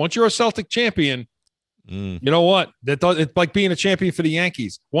 champion, and once you're a Celtic champion, you know what? It's like being a champion for the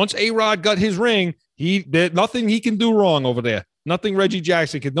Yankees. Once A-Rod got his ring, there's nothing he can do wrong over there. Nothing Reggie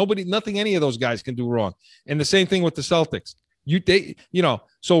Jackson could. Nothing any of those guys can do wrong. And the same thing with the Celtics.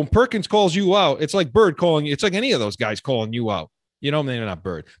 So when Perkins calls you out, it's like Bird calling you. It's like any of those guys calling you out. Maybe not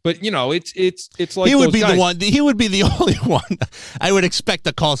Bird, but it's like he would be the one. He would be the only one I would expect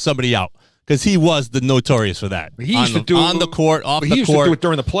to call somebody out because he was the notorious for that. He used to do on the court, off the court. He used to do it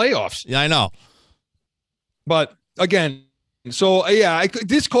during the playoffs. Yeah, I know. But again, so yeah,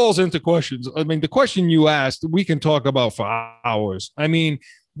 this calls into questions. I mean, the question you asked, we can talk about for hours. I mean,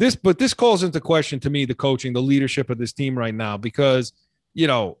 this calls into question to me the coaching, the leadership of this team right now, because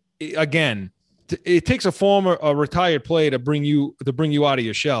again. It takes a retired player to bring you out of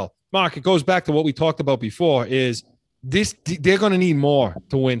your shell. Mark, it goes back to what we talked about before is they're going to need more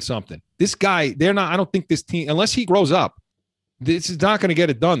to win something. This guy, I don't think this team, unless he grows up, this is not going to get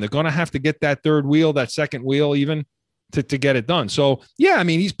it done. They're going to have to get that third wheel, that second wheel even to get it done. So yeah, I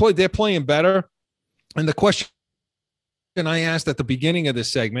mean, they're playing better. And the question I asked at the beginning of this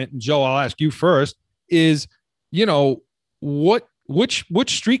segment, and Joe, I'll ask you first, is, Which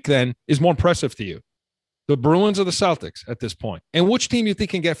streak then is more impressive to you, the Bruins or the Celtics at this point, and which team you think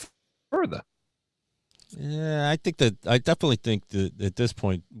can get further? Yeah, I definitely think that at this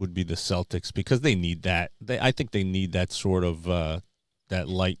point would be the Celtics because they need that. I think they need that sort of that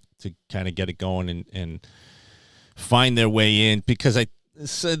light to kind of get it going and find their way in because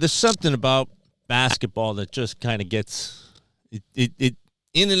there's something about basketball that just kind of gets it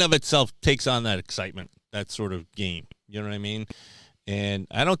in and of itself takes on that excitement, that sort of game. You know what I mean? And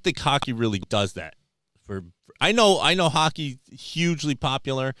I don't think hockey really does that. I know hockey hugely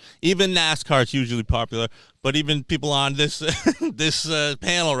popular. Even NASCAR is hugely popular. But even people on this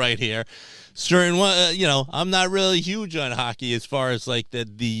panel right here, I'm not really huge on hockey as far as like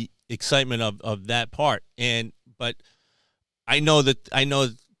the excitement of that part. But I know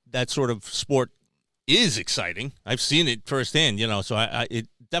that sort of sport is exciting. I've seen it firsthand. So it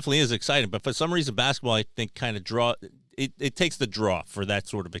definitely is exciting. But for some reason, basketball I think kind of it takes the draw for that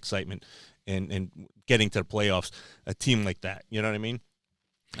sort of excitement and getting to the playoffs, a team like that. You know what I mean?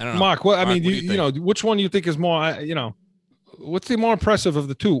 I don't know. Mark, which one do you think is more, what's the more impressive of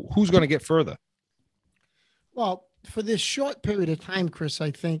the two? Who's going to get further? Well, for this short period of time, Chris,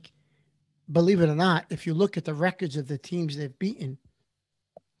 I think, believe it or not, if you look at the records of the teams they've beaten,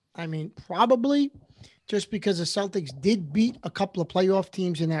 I mean, probably just because the Celtics did beat a couple of playoff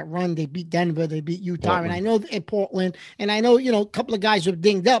teams in that run. They beat Denver, they beat Utah, Portland. And I know in Portland, and I know, a couple of guys are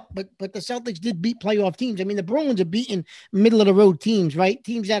dinged up, but the Celtics did beat playoff teams. I mean, the Bruins are beating middle of the road teams, right?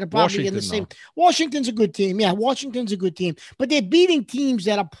 Teams that are probably in the same. Washington's a good team. Yeah, Washington's a good team, but they're beating teams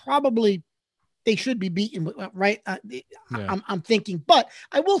that are probably they should be beaten, right? Yeah. I'm thinking, but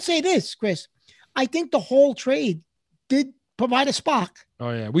I will say this, Chris, I think the whole trade did provide a spark.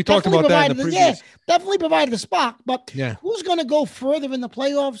 Oh, yeah. We talked about that in the previous. Yeah, definitely provided a spark. But who's going to go further in the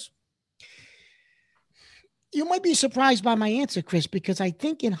playoffs? You might be surprised by my answer, Chris, because I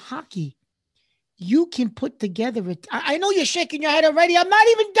think in hockey, you can put together it. I know you're shaking your head already. I'm not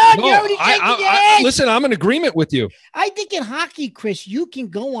even done. No, you're already shaking your head. Listen, I'm in agreement with you. I think in hockey, Chris, you can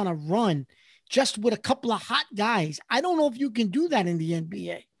go on a run just with a couple of hot guys. I don't know if you can do that in the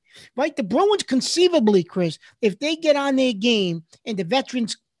NBA. Right, the Bruins conceivably, Chris, if they get on their game and the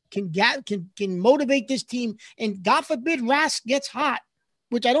veterans can motivate this team, and God forbid Rask gets hot,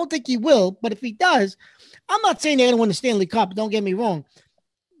 which I don't think he will, but if he does, I'm not saying they're going to win the Stanley Cup. Don't get me wrong,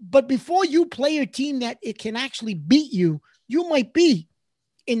 but before you play a team that it can actually beat you, you might be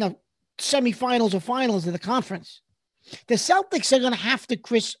in the semifinals or finals of the conference. The Celtics are going to have to,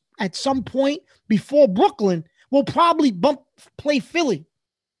 Chris, at some point before Brooklyn will probably play Philly.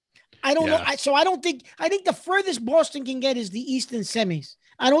 I don't know. I think the furthest Boston can get is the Eastern semis.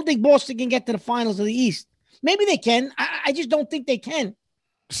 I don't think Boston can get to the finals of the East. Maybe they can. I just don't think they can.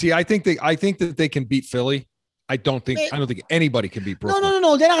 See, I think that they can beat Philly. I don't think anybody can beat Brooklyn.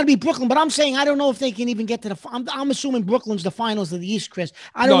 No. They're not going to beat Brooklyn, but I'm saying I don't know if they can even get to I'm assuming Brooklyn's the finals of the East, Chris.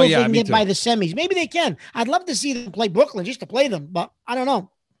 I don't know if they can get by the semis. Maybe they can. I'd love to see them play Brooklyn just to play them, but I don't know.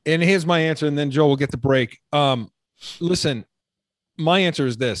 And here's my answer, and then Joe will get the break. Listen, my answer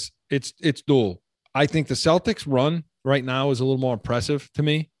is this. It's dual. I think the Celtics run right now is a little more impressive to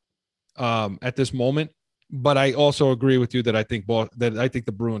me at this moment, but I also agree with you that I think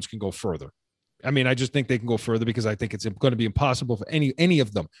the Bruins can go further. I mean, I just think they can go further because I think it's going to be impossible for any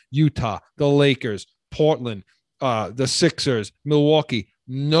of them. Utah, the Lakers, Portland, the Sixers, Milwaukee.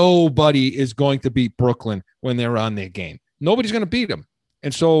 Nobody is going to beat Brooklyn when they're on their game. Nobody's going to beat them.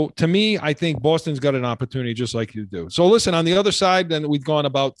 And so, to me, I think Boston's got an opportunity just like you do. So, listen, on the other side, then we've gone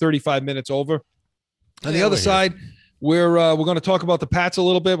about 35 minutes over. On the other side, we're going to talk about the Pats a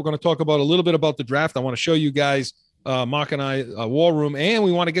little bit. We're going to talk about a little bit about the draft. I want to show you guys Mark and I, War Room, and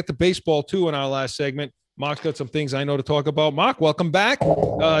we want to get to baseball too in our last segment. Mark's got some things I know to talk about. Mark, welcome back.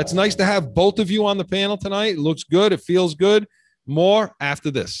 It's nice to have both of you on the panel tonight. It looks good. It feels good. More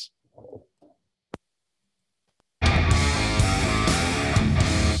after this.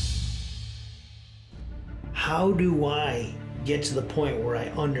 How do I get to the point where I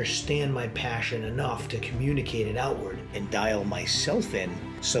understand my passion enough to communicate it outward and dial myself in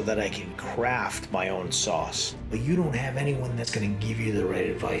so that I can craft my own sauce? But you don't have anyone that's going to give you the right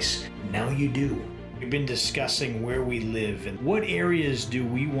advice. Now you do. We've been discussing where we live and what areas do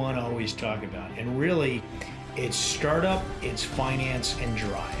we want to always talk about. And really, it's startup, it's finance, and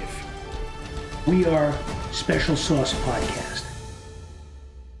drive. We are Special Sauce Podcast.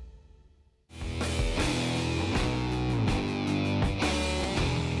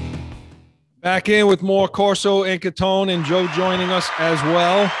 Back in with more Corso and Catone, and Joe joining us as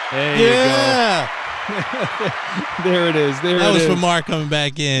well. There you go. There it is. That was for Mark coming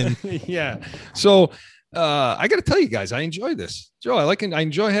back in. Yeah. So I got to tell you guys, I enjoy this, Joe. I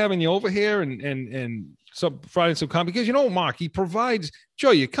enjoy having you over here and providing some comment because Mark, he provides.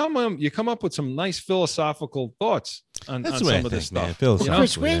 Joe, you come up with some nice philosophical thoughts on some of this stuff.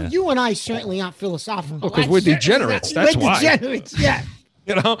 Chris, you and I certainly aren't philosophical because we're degenerates. That's why. Degenerates, yeah.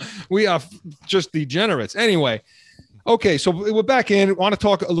 We are just degenerates. Anyway, okay, so we're back in. I want to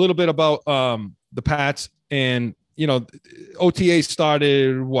talk a little bit about the Pats. And, OTA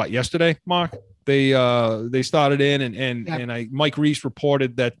started, yesterday, Mark? They started in, and Mike Reese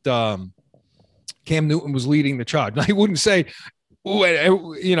reported that Cam Newton was leading the charge. Now, he wouldn't say,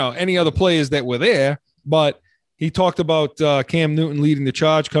 any other players that were there, but he talked about Cam Newton leading the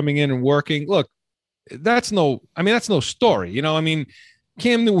charge, coming in and working. Look, that's no story. We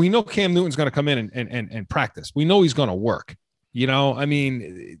know Cam Newton's going to come in and practice. We know he's going to work. He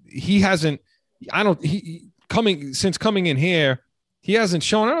hasn't. Since coming in here, he hasn't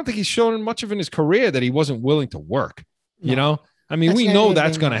shown. I don't think he's shown much of in his career that he wasn't willing to work. No. We know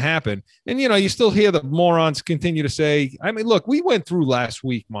that's going to happen. And you still hear the morons continue to say. Look, we went through last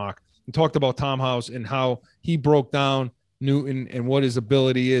week, Mark, and talked about Tom House and how he broke down Newton and what his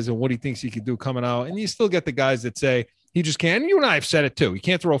ability is and what he thinks he could do coming out. And you still get the guys that say. He just can't. You and I have said it too. He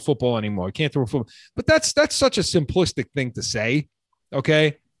can't throw a football anymore. He can't throw a football. But that's such a simplistic thing to say.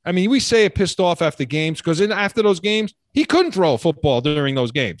 Okay. We say it pissed off after games because after those games, he couldn't throw a football during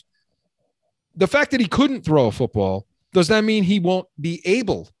those games. The fact that he couldn't throw a football, does that mean he won't be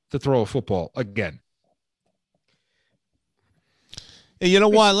able to throw a football again? Hey, you know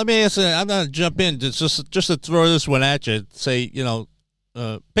what? Let me ask you. I'm going to jump in just to throw this one at you. Say,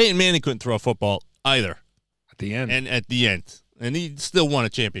 Peyton Manning couldn't throw a football either. At the end. And he still won a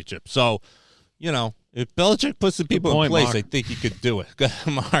championship. So, if Belichick puts the people in place, Mark. I think he could do it.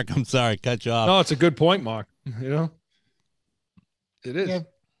 Mark, I'm sorry, cut you off. No, it's a good point, Mark. It is. Yeah,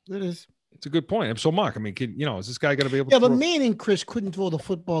 it is. It's a good point. So, Mark, is this guy going to be able to throw? But Manning, Chris, couldn't throw the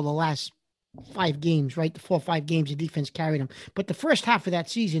football the last 5 games, right? The 4 or 5 games, the defense carried him. But the first half of that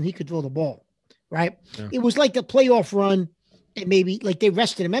season, he could throw the ball, right? Yeah. It was like the playoff run. And maybe they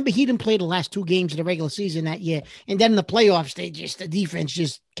rested him. Remember, he didn't play the last 2 games of the regular season that year. And then in the playoffs, the defense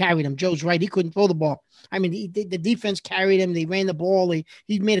just carried him. Joe's right. He couldn't throw the ball. The defense carried him. They ran the ball. He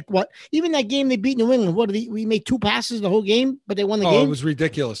made even that game they beat New England. We made 2 passes the whole game, but they won the game. It was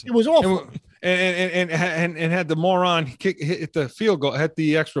ridiculous. It was awful. And had the moron hit the field goal, hit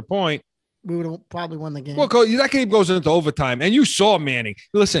the extra point. We would have probably won the game. Well, that game goes into overtime. And you saw Manning.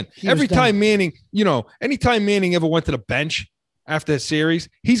 Listen, anytime Manning ever went to the bench, after that series,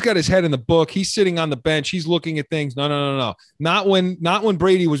 he's got his head in the book. He's sitting on the bench. He's looking at things. No. Not when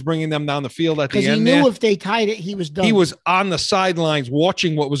Brady was bringing them down the field at the end. Because he knew if they tied it, he was done. He was on the sidelines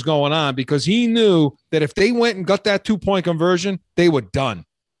watching what was going on because he knew that if they went and got that 2-point conversion, they were done.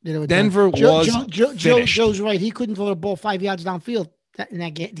 Denver was finished. Joe's right. He couldn't throw the ball 5 yards downfield in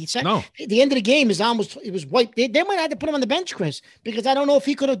that game. No. The end of the game is almost, it was wiped. They might have to put him on the bench, Chris, because I don't know if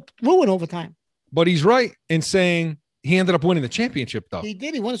he could have ruined overtime. But he's right in saying he ended up winning the championship, though. He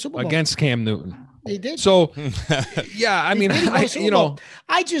did. He won a Super Bowl against Cam Newton. He did. So, yeah, I mean,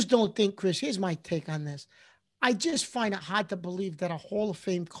 I just don't think, Chris, here's my take on this. I just find it hard to believe that a Hall of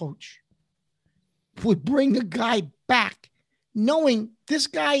Fame coach would bring a guy back knowing this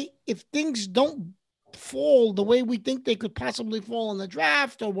guy, if things don't fall the way we think they could possibly fall in the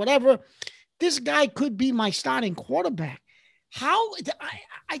draft or whatever, this guy could be my starting quarterback. How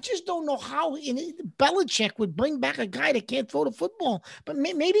I just don't know how Belichick would bring back a guy that can't throw the football, but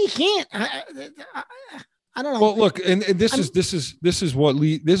maybe he can't. I don't know. Well, look, and this is what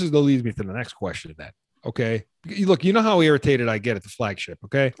leads me to the next question. Then, okay, look, you know how irritated I get at the flagship.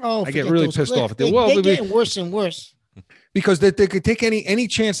 Okay, I get really pissed off at it. Well, they're getting worse and worse because they could take any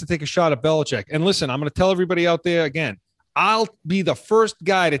chance to take a shot at Belichick. And listen, I'm going to tell everybody out there again. I'll be the first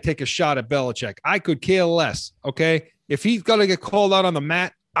guy to take a shot at Belichick. I could care less. Okay. If he's going to get called out on the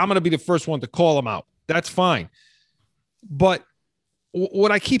mat, I'm going to be the first one to call him out. That's fine. But what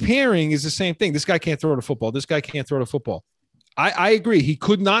I keep hearing is the same thing. This guy can't throw the football. This guy can't throw the football. I agree. He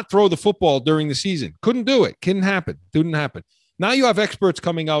could not throw the football during the season. Couldn't do it. Couldn't happen. Didn't happen. Now you have experts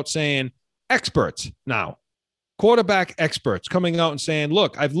coming out saying, experts now, quarterback experts coming out and saying,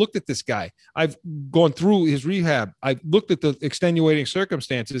 look, I've looked at this guy. I've gone through his rehab. I've looked at the extenuating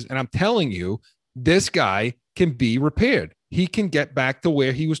circumstances, and I'm telling you, this guy can be repaired. He can get back to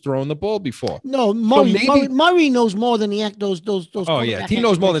where he was throwing the ball before. No, Murray knows more than those. Oh yeah, he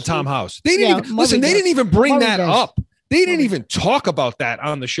knows more than Tom House. They didn't They didn't even bring that up. They didn't even talk about that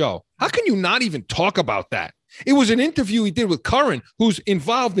on the show. How can you not even talk about that? It was an interview he did with Curran, who's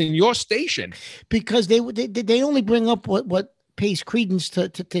involved in your station. Because they only bring up what pays credence to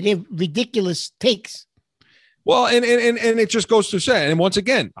their ridiculous takes. Well, and it just goes to say, and once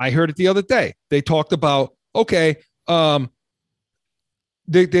again, I heard it the other day. They talked about, okay, Belichick's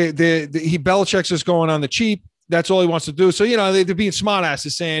just going on the cheap. That's all he wants to do. So, they're being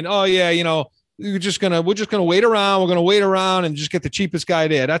smartasses saying, oh yeah, we're just gonna wait around. We're gonna wait around and just get the cheapest guy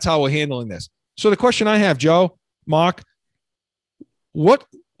there. That's how we're handling this. So the question I have, Joe, Mark,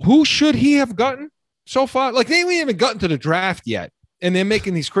 who should he have gotten so far? Like, they haven't even gotten to the draft yet, and they're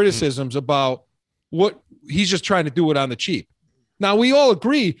making these criticisms about what he's just trying to do it on the cheap. Now, we all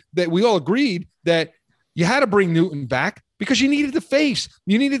agreed that you had to bring Newton back because you needed the face.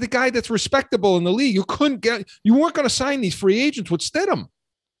 You needed the guy that's respectable in the league. You weren't going to sign these free agents with Stidham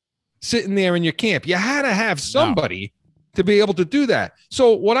sitting there in your camp. You had to have somebody to be able to do that.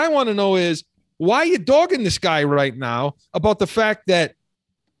 So what I want to know is, why are you dogging this guy right now about the fact that,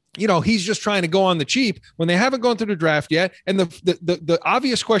 he's just trying to go on the cheap when they haven't gone to the draft yet? And the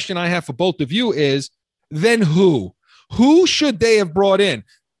obvious question I have for both of you is, then who? Who should they have brought in?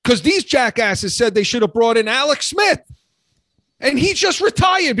 Because these jackasses said they should have brought in Alex Smith. And he just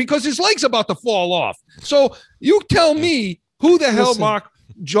retired because his leg's about to fall off. So you tell me, who the hell, Mark,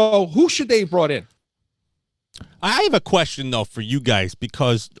 Joe, who should they have brought in? I have a question, though, for you guys,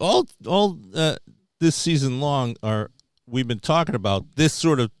 because all this season long we've been talking about this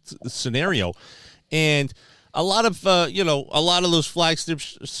sort of scenario. And a lot of those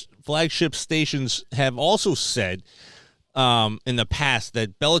flagship stations have also said in the past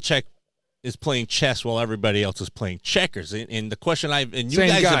that Belichick is playing chess while everybody else is playing checkers. And the question you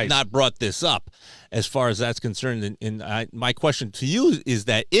guys have not brought this up as far as that's concerned. And my question to you is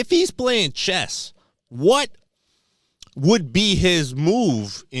that if he's playing chess, what would be his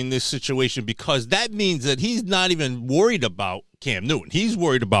move in this situation? Because that means that he's not even worried about Cam Newton. He's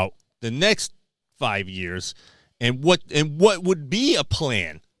worried about the next 5 years and what would be a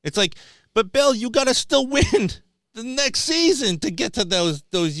plan. It's like, but Bill, you got to still win the next season to get to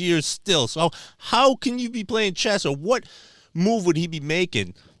those years still. So how can you be playing chess, or what move would he be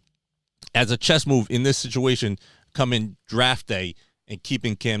making as a chess move in this situation coming draft day and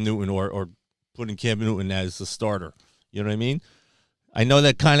keeping Cam Newton or putting Cam Newton as the starter? You know what I mean? I know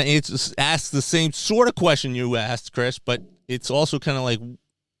that kind of asks the same sort of question you asked, Chris, but it's also kind of like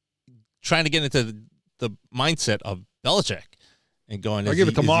trying to get into the mindset of Belichick and going. I'll give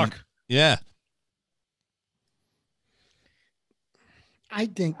it to Mark. Yeah. I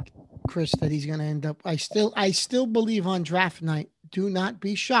think, Chris, that he's going to end up. I still believe on draft night. Do not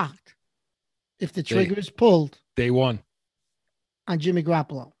be shocked if the trigger is pulled day one. on Jimmy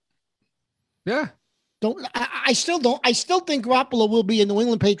Garoppolo. Yeah. I still think Garoppolo will be a New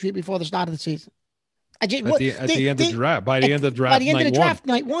England Patriot before the start of the season. At the end of the draft, by the end of the draft,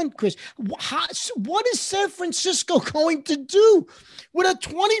 night one, Chris. What is San Francisco going to do with a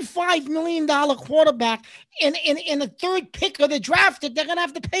 $25 million quarterback and a third pick of the draft that they're going to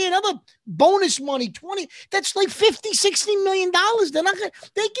have to pay another bonus money? That's like $50-60 million.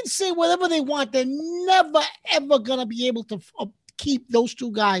 They can say whatever they want. They're never, ever going to be able to keep those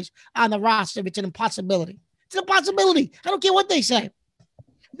two guys on the roster. It's an impossibility. It's an impossibility. I don't care what they say.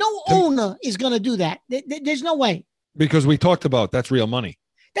 No owner is going to do that. There's no way. Because we talked about that's real money.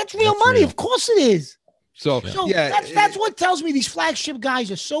 That's real money. Real. Of course it is. So yeah, that's what tells me these flagship guys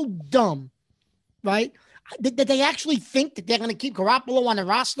are so dumb, right? That they actually think that they're going to keep Garoppolo on the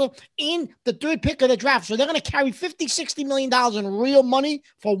roster in the third pick of the draft. So they're going to carry $50-60 million in real money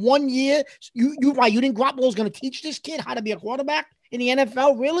for 1 year. You think Garoppolo's going to teach this kid how to be a quarterback in the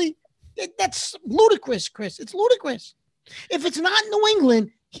NFL? Really? That's ludicrous, Chris. It's ludicrous. If it's not New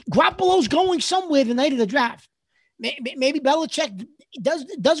England, Garoppolo's going somewhere the night of the draft. Maybe Belichick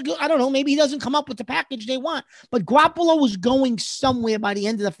does go. I don't know. Maybe he doesn't come up with the package they want. But Garoppolo was going somewhere by the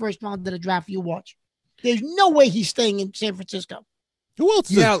end of the first round of the draft. You watch. There's no way he's staying in San Francisco. Who else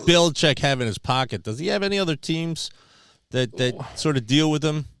does Belichick have in his pocket? Does he have any other teams that sort of deal with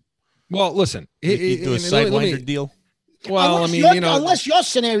him? Well, listen. He do a sidewinder deal? Well, unless your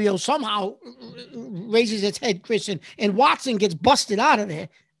scenario somehow raises its head, Chris, and Watson gets busted out of there.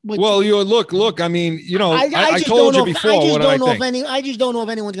 Well, look. I mean, I told you before what I think. I just don't know if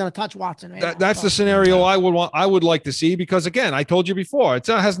anyone's going to touch Watson. That's the scenario I would like to see because, again, I told you before, it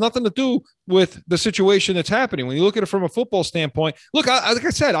has nothing to do with the situation that's happening. When you look at it from a football standpoint, look, like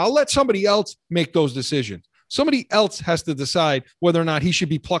I said, I'll let somebody else make those decisions. Somebody else has to decide whether or not he should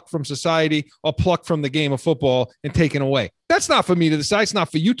be plucked from society or plucked from the game of football and taken away. That's not for me to decide. It's not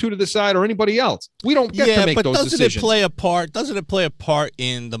for you two to decide or anybody else. We don't get to make those decisions. Doesn't it play a part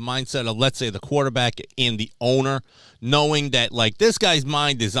in the mindset of, let's say, the quarterback and the owner, knowing that, like, this guy's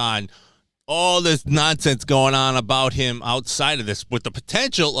mind is on all this nonsense going on about him outside of this with the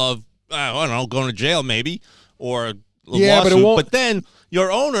potential of, I don't know, going to jail maybe or a lawsuit. But it won't. But then your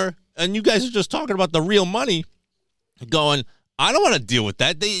owner, and you guys are just talking about the real money, going, I don't want to deal with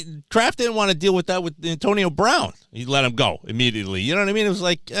that. Kraft didn't want to deal with that with Antonio Brown. He let him go immediately. You know what I mean? It was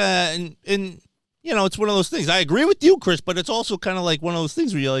like, and it's one of those things. I agree with you, Chris, but it's also kind of like one of those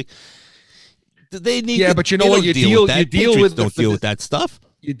things where you're like, they need. Yeah, but you know what? You deal with don't deal with that stuff.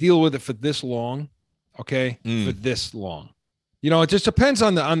 You deal with it for this long, okay? For this long. It just depends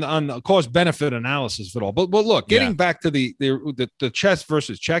on the cost benefit analysis of it all. But look, getting back to the chess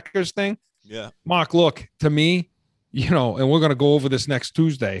versus checkers thing. Yeah, Mark, look, to me, and we're going to go over this next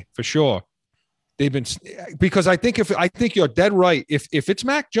Tuesday for sure. They've been, because I think you're dead right. If it's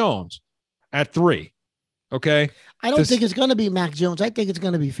Mac Jones at 3, okay. I don't think it's going to be Mac Jones. I think it's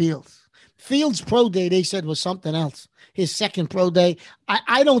going to be Fields. Fields' pro day, they said, was something else. His second pro day.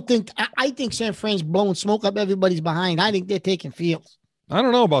 I think San Fran's blowing smoke up everybody's behind. I think they're taking Fields. I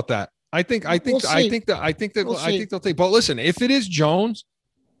don't know about that. I think they'll take. But listen, if it is Jones,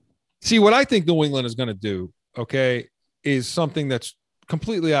 see what I think New England is going to do. Okay, is something that's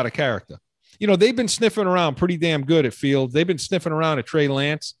completely out of character. They've been sniffing around pretty damn good at Fields. They've been sniffing around at Trey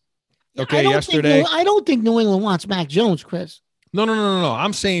Lance. Okay, yesterday. I don't think New England wants Mac Jones, Chris. No.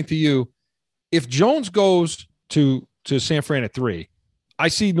 I'm saying to you, if Jones goes to San Fran at 3, I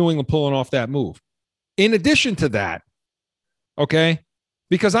see New England pulling off that move. In addition to that, okay,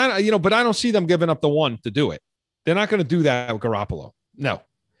 because but I don't see them giving up the 1 to do it. They're not going to do that with Garoppolo. No.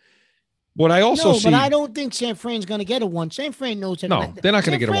 What I also see, but I don't think San Fran's going to get a 1. San Fran knows that. No, they're not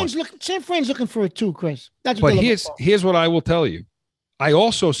going to get a 1. San Fran's looking for a 2, Chris. But here's what I will tell you. I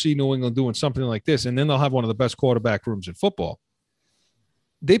also see New England doing something like this, and then they'll have one of the best quarterback rooms in football.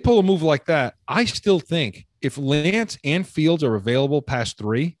 They pull a move like that. I still think if Lance and Fields are available past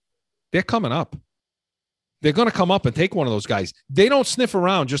 3, they're coming up. They're going to come up and take one of those guys. They don't sniff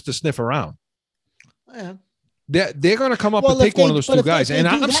around just to sniff around. Yeah. They're going to come up and take one of those two guys. And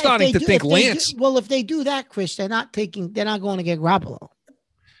I'm starting to think Lance. If they do that, Chris, they're not going to get Garoppolo.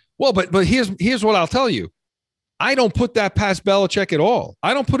 Well, but here's what I'll tell you. I don't put that past Belichick at all.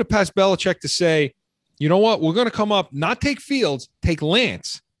 I don't put it past Belichick to say, you know what, we're going to come up, not take Fields, take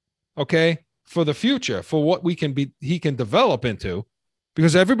Lance, okay, for the future, for what he can develop into.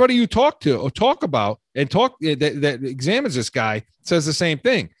 Because everybody you talk to or talk about and that examines this guy says the same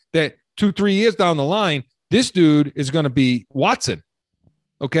thing, that 2-3 years down the line, this dude is going to be Watson.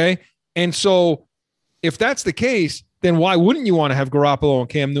 Okay. And so if that's the case, then why wouldn't you want to have Garoppolo and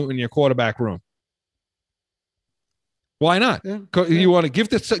Cam Newton in your quarterback room? Why not? Yeah. You want to give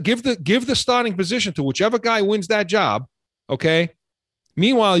the starting position to whichever guy wins that job. Okay.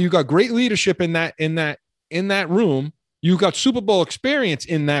 Meanwhile, you got great leadership in that room. You got Super Bowl experience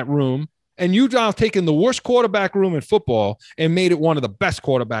in that room, and you now taken the worst quarterback room in football and made it one of the best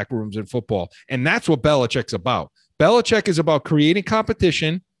quarterback rooms in football. And that's what Belichick's about. Belichick is about creating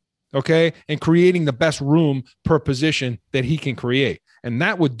competition, okay, and creating the best room per position that he can create. And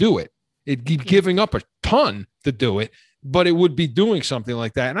that would do it. It'd be giving up a ton to do it, but it would be doing something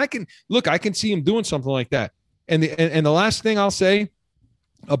like that. And I can see him doing something like that. And the last thing I'll say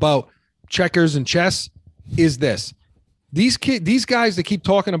about checkers and chess is this. These guys that keep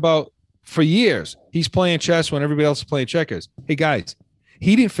talking about for years, he's playing chess when everybody else is playing checkers. Hey, guys,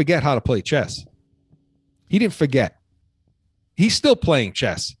 he didn't forget how to play chess. He didn't forget. He's still playing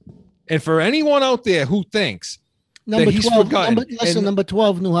chess. And for anyone out there who thinks number 12, number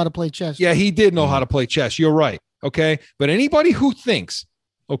 12 knew how to play chess. Yeah, he did know how to play chess. You're right. Okay. But anybody who thinks,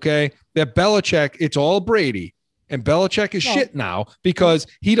 okay, that Belichick, it's all Brady and Belichick is shit now because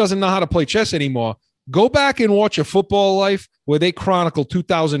he doesn't know how to play chess anymore. Go back and watch A Football Life where they chronicle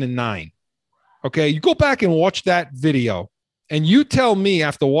 2009. Okay. You go back and watch that video and you tell me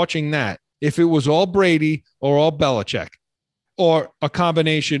after watching that, if it was all Brady or all Belichick or a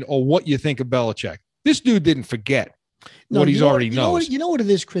combination or what you think of Belichick. This dude didn't forget what he's already knows. You know what it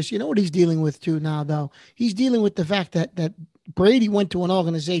is, Chris? You know what he's dealing with too now, though? He's dealing with the fact that Brady went to an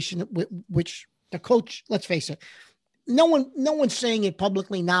organization which the coach, let's face it, no one's saying it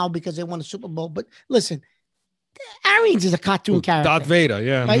publicly now because they won a Super Bowl. But listen, Arians is a cartoon character. Darth Vader,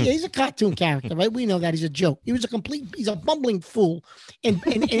 yeah. Right? He's a cartoon character, right? We know that he's a joke. He's a bumbling fool.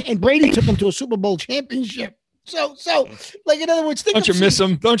 And Brady took him to a Super Bowl championship. So like in other words, don't you miss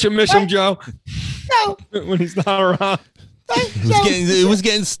him? Don't you miss him, Joe? No. When he's not around. It was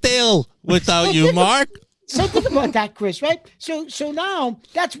getting stale without you, Mark. So think about that, Chris, right? So now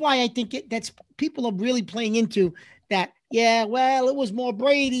that's why I think that's people are really playing into that. Yeah, well, it was more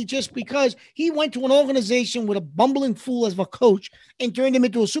Brady just because he went to an organization with a bumbling fool as a coach and turned him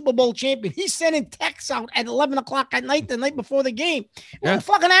into a Super Bowl champion. He's sending texts out at 11 o'clock at night, the night before the game. Well,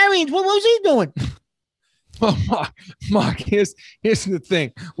 fucking Arians, what was he doing? Well, Mark, here's the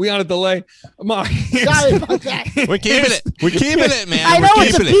thing. We on a delay. Mark, sorry about that. We're keeping it, man. I know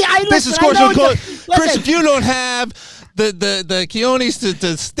it's a This is Chris, if you don't have the Keonis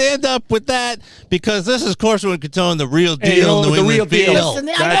to stand up with that, because this is Corso and Catone, the real deal. The real deal. Listen,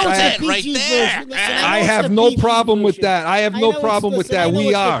 that's it right there. I have no problem with that. I have no problem with that.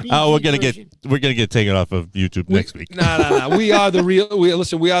 We are. Oh, we're gonna get taken off of YouTube next week. No. We are the real.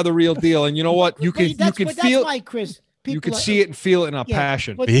 We are the real deal. And you know what? You can feel. That's why, Chris. You could see it and feel it in our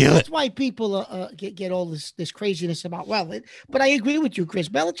passion. But that's why people get all this craziness about, but I agree with you, Chris.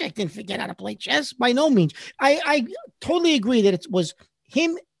 Belichick didn't forget how to play chess by no means. I totally agree that it was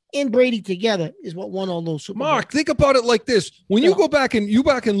him and Brady together is what won all those Super Bowls. Mark, think about it like this. When you go back and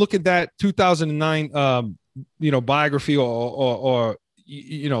look at that 2009 biography or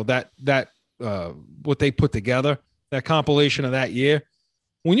that what they put together, that compilation of that year.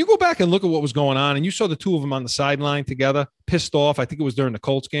 When you go back and look at what was going on and you saw the two of them on the sideline together, pissed off, I think it was during the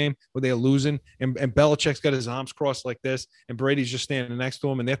Colts game where they were losing and Belichick's got his arms crossed like this and Brady's just standing next to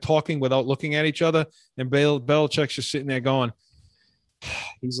him and they're talking without looking at each other. And Belichick's just sitting there going,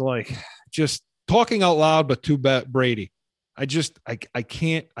 he's like just talking out loud, but too bad Brady. I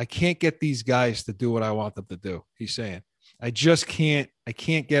can't get these guys to do what I want them to do. He's saying, I can't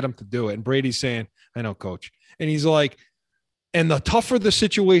get them to do it. And Brady's saying, I know, coach. And he's like, and the tougher the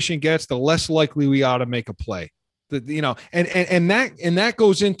situation gets, the less likely we are to make a play. And that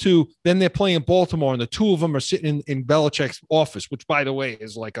goes into then they're playing Baltimore, and the two of them are sitting in Belichick's office, which, by the way,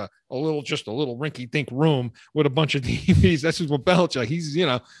 is like a little rinky-dink room with a bunch of TVs. That's just what Belichick. He's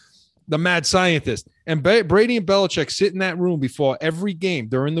the mad scientist. And Brady and Belichick sit in that room before every game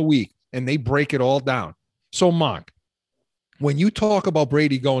during the week, and they break it all down. So, Mark, when you talk about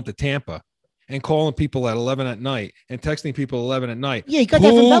Brady going to Tampa and calling people at 11 at night and texting people at 11 at night. Yeah, he got that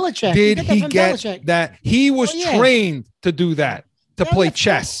from Belichick. Did he get that? He was trained to do that, to play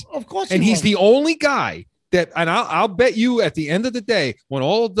chess. Of course. And he's the only guy that, and I'll bet you at the end of the day, when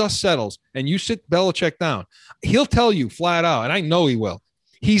all the dust settles and you sit Belichick down, he'll tell you flat out, and I know he will,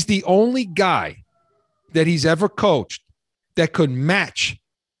 he's the only guy that he's ever coached that could match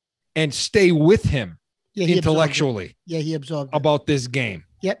and stay with him intellectually. He absorbed it. About this game.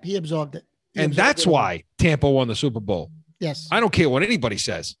 Yep, he absorbed it. And that's why Tampa won the Super Bowl. Yes. I don't care what anybody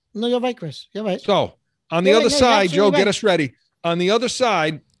says. No, you're right, Chris. You're right. So on the other side, Joe, get us ready. On the other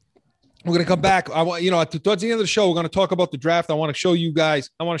side, we're going to come back. I want, towards the end of the show, we're going to talk about the draft. I want to show you guys,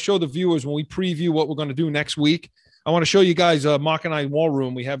 I want to show the viewers when we preview what we're going to do next week. I want to show you guys Mark and I War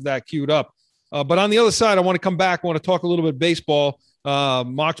Room. We have that queued up. But on the other side, I want to come back. I want to talk a little bit baseball.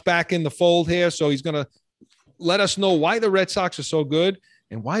 Mark's back in the fold here, so he's going to let us know why the Red Sox are so good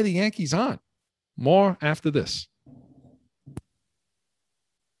and why the Yankees aren't. More after this.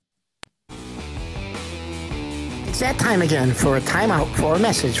 It's that time again for a timeout for a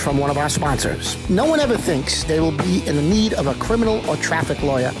message from one of our sponsors. No one ever thinks they will be in the need of a criminal or traffic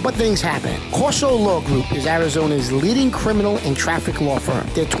lawyer, but things happen. Corso Law Group is Arizona's leading criminal and traffic law firm.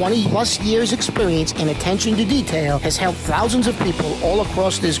 Their 20-plus years experience and attention to detail has helped thousands of people all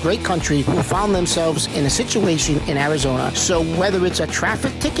across this great country who found themselves in a situation in Arizona. So whether it's a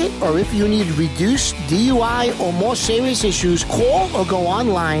traffic ticket or if you need reduced DUI or more serious issues, call or go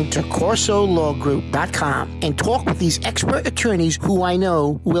online to CorsoLawGroup.com and talk with these expert attorneys who I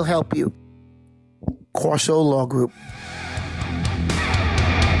know will help you. Corso Law Group.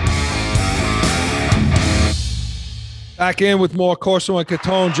 Back in with more Corso and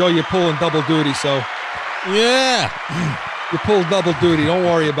Catone. Joe, you're pulling double duty, so. Yeah. You pull double duty. Don't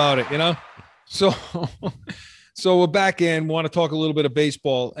worry about it, you know? So we're back in. Want to talk a little bit of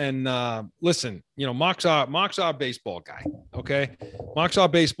baseball. And listen, you know, Mark's our baseball guy, okay? Mark's our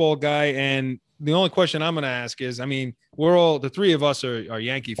baseball guy, and the only question I'm going to ask is, I mean, the three of us are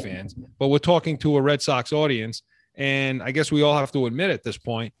Yankee fans, but we're talking to a Red Sox audience. And I guess we all have to admit at this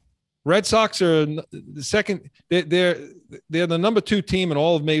point, Red Sox are the second. They're the number 2 team in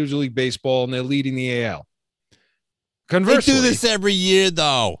all of Major League Baseball, and they're leading the AL. Conversely, they do this every year,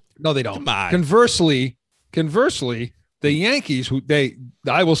 though. No, they don't. Come on. Conversely, the Yankees,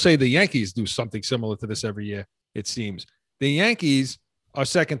 I will say the Yankees do something similar to this every year, it seems. The Yankees are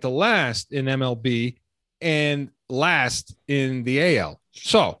second to last in MLB and last in the AL.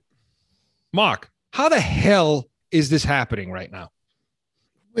 So, Mark, how the hell is this happening right now?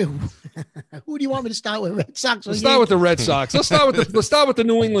 Who do you want me to start with? Red Sox? Let's start with the Red Sox. Let's start with the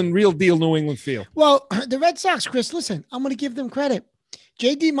New England, real deal New England feel. Well, the Red Sox, Chris, listen, I'm going to give them credit.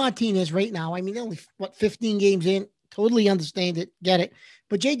 JD Martinez right now, I mean, only 15 games in, totally understand it, get it.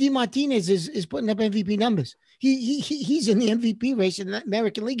 But JD Martinez is putting up MVP numbers. He's in the MVP race in the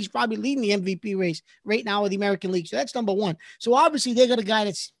American League. He's probably leading the MVP race right now of the American League. So that's number one. So obviously they got a guy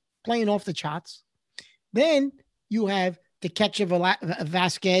that's playing off the charts. Then you have the catcher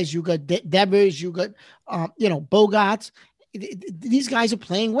Vasquez. You got Devers. You got Bogarts. These guys are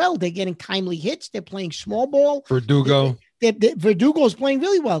playing well. They're getting timely hits. They're playing small ball. Verdugo. Verdugo is playing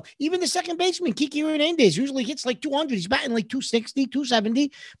really well. Even the second baseman, Kiki Hernandez, usually hits like 200. He's batting like 260,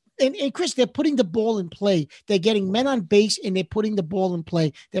 270. And Chris, they're putting the ball in play. They're getting men on base, and they're putting the ball in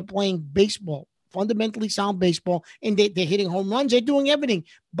play. They're playing baseball, fundamentally sound baseball, and they're hitting home runs. They're doing everything,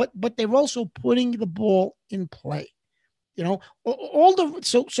 but they're also putting the ball in play. You know,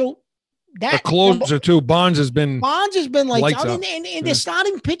 the closer too. Bonds has been like out, and their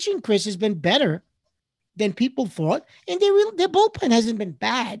starting pitching, Chris, has been better than people thought, and their bullpen hasn't been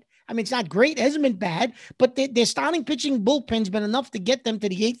bad. I mean, it's not great. It hasn't been bad, but their starting pitching bullpen's been enough to get them to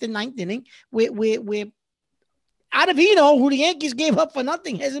the 8th and 9th inning. Where Ottavino, who the Yankees gave up for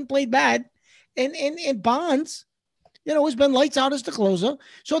nothing, hasn't played bad. And Bonds, has been lights out as the closer.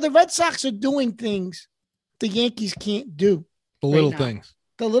 So the Red Sox are doing things the Yankees can't do. The little things.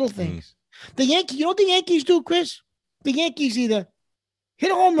 The little things. The Yankees, you know what the Yankees do, Chris? The Yankees either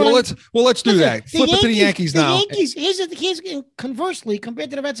hit a home run. Well, let's do that. Flip it to the Yankees now. The Yankees, here's conversely,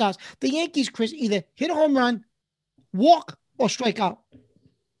 compared to the Red Sox, the Yankees, Chris, either hit a home run, walk, or strike out.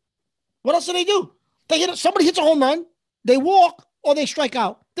 What else do they do? Somebody hits a home run, they walk, or they strike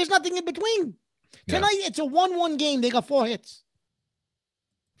out. There's nothing in between. Yeah. Tonight, it's a 1-1 game. They got 4 hits.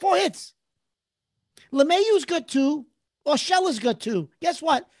 4 hits. LeMahieu's got 2, or Scheller's got 2. Guess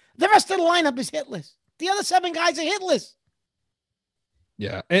what? The rest of the lineup is hitless. The other 7 guys are hitless.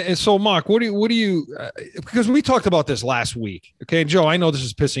 Yeah. And so, Mark, what do you because we talked about this last week. Okay, Joe, I know this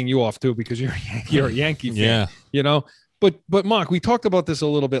is pissing you off too because you're a Yankee fan. Yeah. But Mark, we talked about this a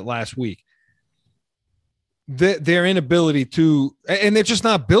little bit last week. Their inability to, and they're just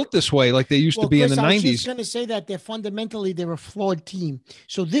not built this way like they used to be in the 90s. I was just going to say that they're a flawed team.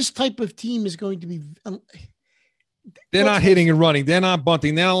 So this type of team is going to be. They're not hitting and running. They're not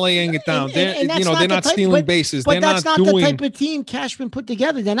bunting. They're not laying it down. They're not stealing bases. But that's not the type of team Cashman put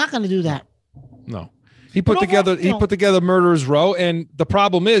together. They're not going to do that. No, he put together Murderers Row, and the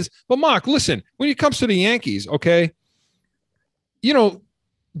problem is. But Mark, listen, when it comes to the Yankees, okay,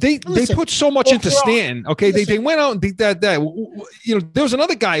 they put so much into Stanton. Okay, they went out and did that. There was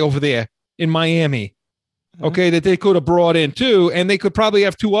another guy over there in Miami okay, that they could have brought in too, and they could probably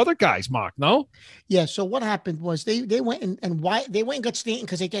have 2 other guys, Mark, no? Yeah, so what happened was they went and why they went and got Stanton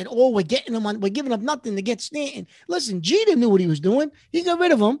because they said, we're getting him on, we're giving up nothing to get Stanton. Listen, Jeter knew what he was doing. He got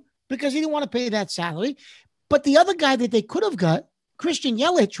rid of him because he didn't want to pay that salary. But the other guy that they could have got, Christian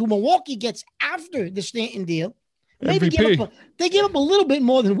Yelich, who Milwaukee gets after the Stanton deal, maybe they gave up a little bit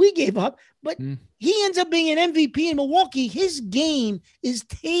more than we gave up, but he ends up being an MVP in Milwaukee. His game is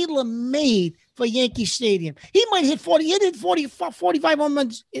tailor-made for Yankee Stadium. He might hit 45 home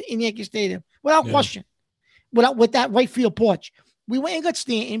runs in Yankee Stadium without question, with that right field porch. We went and got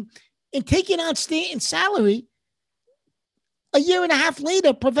Stanton, and taking on Stanton's salary a year and a half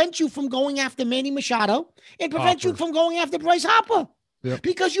later prevents you from going after Manny Machado and prevents you from going after Bryce Harper. Yep.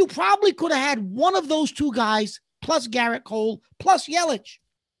 Because you probably could have had one of those 2 guys plus Garrett Cole plus Yelich.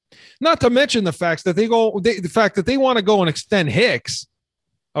 Not to mention the fact that they want to go and extend Hicks.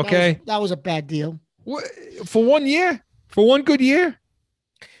 Okay. That was a bad deal. For 1 year? For 1 good year?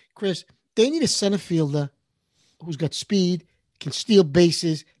 Chris, they need a center fielder who's got speed, can steal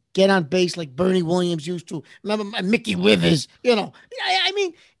bases, get on base like Bernie Williams used to. Remember Mickey Rivers? I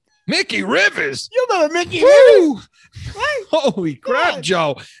mean, Mickey Rivers. You remember Mickey Rivers? Right? Holy crap,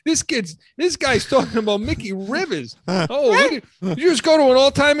 Joe. This guy's talking about Mickey Rivers. Did you just go to an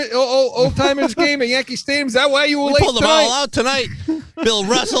old-timers game at Yankee Stadium? Is that why you were late pulled them all out tonight. Bill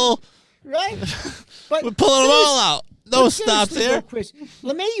Russell. Right? But we're pulling them all out. No stops there. Chris,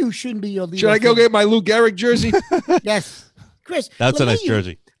 LeMahieu shouldn't be your leader. Should I go get my Lou Gehrig jersey? Yes. Chris. That's a nice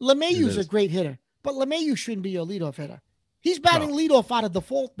jersey. LeMahieu's a great hitter, but LeMahieu shouldn't be your leadoff hitter. He's batting leadoff out of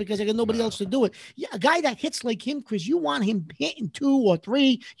default because they got nobody else to do it. Yeah, a guy that hits like him, Chris, you want him hitting 2 or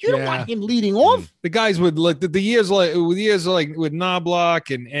 3. You don't want him leading off. The guys with the years with Knobloch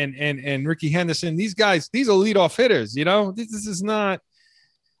and Ricky Henderson. These are leadoff hitters. This is not.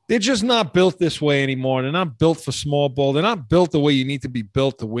 They're just not built this way anymore. They're not built for small ball. They're not built the way you need to be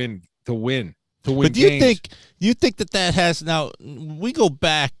built to win. But do you think that has now? We go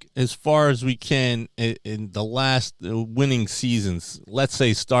back as far as we can in the last winning seasons. Let's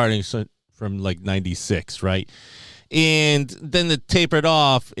say starting from like '96, right? And then it tapered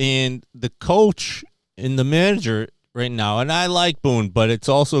off, and the coach and the manager right now. And I like Boone, but it's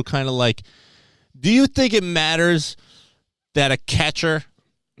also kind of like, do you think it matters that a catcher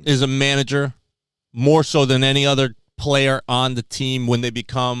is a manager more so than any other player on the team when they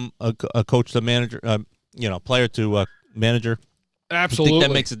become a coach to manager, player to manager? Absolutely. You think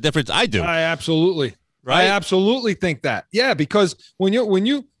that makes a difference? I do. I absolutely think that. Yeah, because when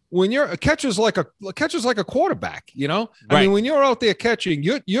you're a catcher's like a quarterback, I mean, when you're out there catching,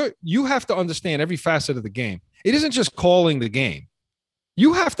 you have to understand every facet of the game. It isn't just calling the game.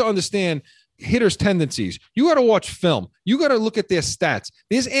 You have to understand hitters' tendencies. You got to watch film. You got to look at their stats.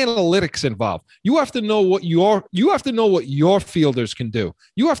 There's analytics involved. You have to know what your fielders can do.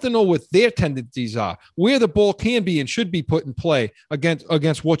 You have to know what their tendencies are, where the ball can be and should be put in play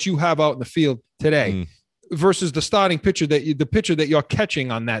against what you have out in the field today versus the starting pitcher the pitcher that you're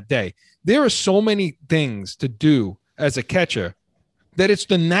catching on that day. There are so many things to do as a catcher that it's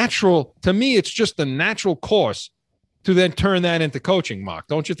just the natural course to then turn that into coaching, Mark.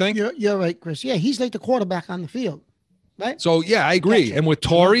 Don't you think? You're right, Chris. Yeah, he's like the quarterback on the field, right? So, yeah, I agree. Catcher. And with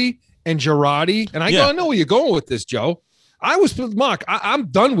Torrey and Girardi, and I know where you're going with this, Joe. Mark, I'm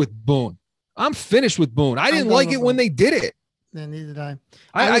done with Boone. I'm finished with Boone. I didn't like it when they did it. Then neither did I.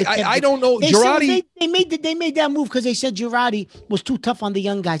 I don't know. Girardi. They made that move because they said Girardi was too tough on the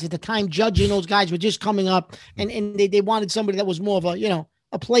young guys. At the time, Judge and those guys were just coming up, and they wanted somebody that was more of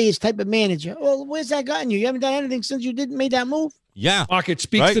a player's type of manager. Well, where's that gotten you? You haven't done anything since you made that move? Yeah. Mark, it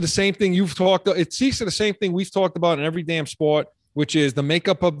speaks to the same thing it speaks to the same thing we've talked about in every damn sport, which is the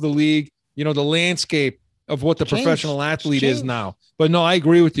makeup of the league, the landscape of what the professional athlete is now. But no, I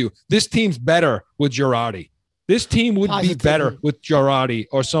agree with you. This team's better with Girardi. This team would be better with Girardi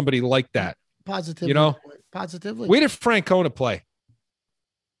or somebody like that. Positively. Positively. Where did Francona play?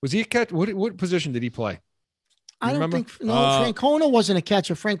 Was he a catch? What position did he play? I don't think Francona wasn't a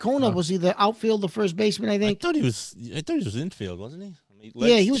catcher. Francona was either outfield or first baseman, I think. I thought he was infield, wasn't he?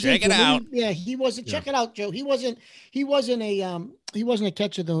 He was. Check it out. He wasn't. Check it out, Joe. He wasn't a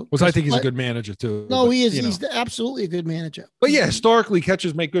catcher though. I think he's a good manager too. No, he is. He's absolutely a good manager. But yeah, historically,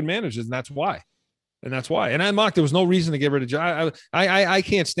 catchers make good managers, and that's why. And Mark, there was no reason to get rid of Joe. I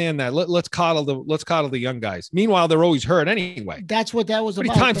can't stand that. Let's coddle the young guys. Meanwhile, they're always hurt anyway. That's what that was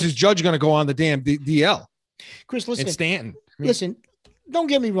about. How many times is Judge going to go on the damn DL? Chris, listen. And Stanton. Listen, don't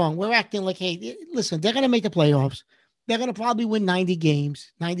get me wrong. We're acting like, hey, listen, they're going to make the playoffs. They're going to probably win 90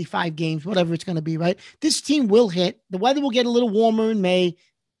 games, 95 games, whatever it's going to be, right? This team will hit. The weather will get a little warmer in May.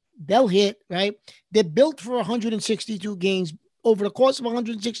 They'll hit, right? They're built for 162 games. Over the course of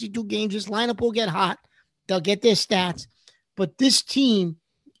 162 games, this lineup will get hot. They'll get their stats. But this team,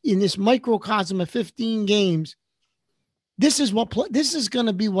 in this microcosm of 15 games, this is going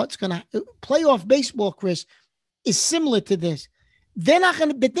to be what's going to playoff baseball, Chris, is similar to this. They're not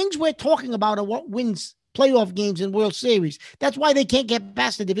going to, the things we're talking about are what wins playoff games in World Series. That's why they can't get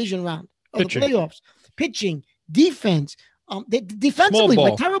past the division round of the playoffs. Pitching, defense. Defensively,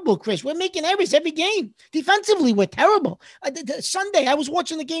 we're terrible, Chris. We're making errors every game. Defensively, we're terrible. Sunday, I was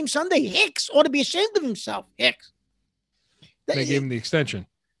watching the game Sunday. Hicks ought to be ashamed of himself. Hicks. They gave him the extension.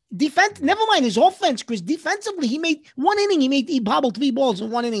 Defense, never mind his offense, Chris. Defensively, he made one inning. He bobbled 3 balls in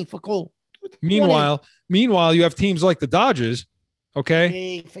 1 inning for Cole. Meanwhile, you have teams like the Dodgers. Okay,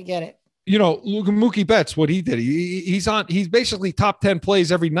 hey, forget it. Look at Mookie Betts. What he did, he's basically top 10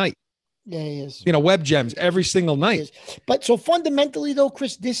 plays every night. Yeah, he is. Web gems every single night. But so fundamentally, though,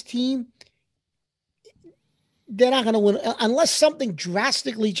 Chris, this team, they're not going to win unless something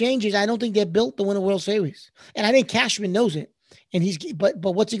drastically changes. I don't think they're built to win a World Series, and I think Cashman knows it. And but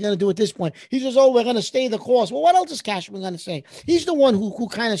what's he going to do at this point? He says, "Oh, we're going to stay the course." Well, what else is Cashman going to say? He's the one who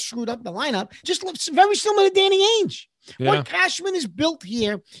kind of screwed up the lineup. Just looks very similar to Danny Ainge. Yeah. What Cashman has built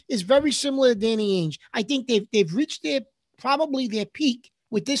here is very similar to Danny Ainge. I think they've reached probably their peak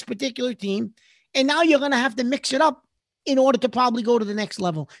with this particular team. And now you're going to have to mix it up in order to probably go to the next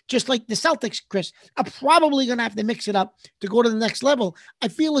level. Just like the Celtics, Chris, are probably going to have to mix it up to go to the next level. I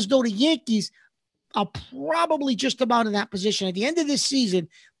feel as though the Yankees are probably just about in that position. At the end of this season,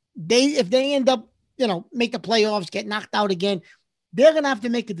 if they end up, make the playoffs, get knocked out again, they're going to have to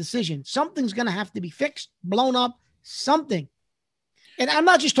make a decision. Something's going to have to be fixed, blown up, something. And I'm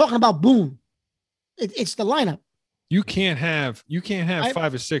not just talking about Boone. It's the lineup. You can't have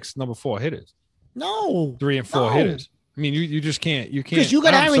 5 or 6 number 4 hitters. No, 3 and 4 hitters. I mean, you just can't. You can't. Because you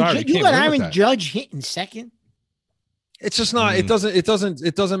got Aaron Judge hitting second. It's just not. It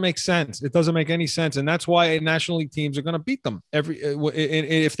doesn't make sense. It doesn't make any sense, and that's why National League teams are going to beat them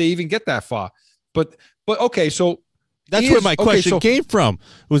if they even get that far. But okay, so that's where my question came from,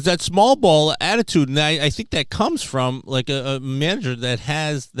 was that small ball attitude, and I think that comes from like a manager that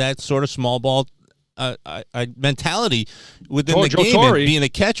has that sort of small ball mentality within the game and being a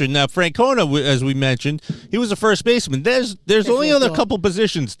catcher. Now, Francona, as we mentioned, he was a first baseman. There's only other couple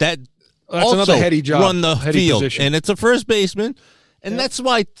positions that also another heady job, run the field, position. And it's a first baseman, and that's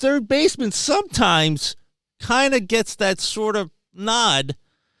why third baseman sometimes kind of gets that sort of nod,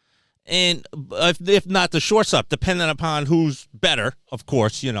 and if not the shortstop, depending upon who's better, of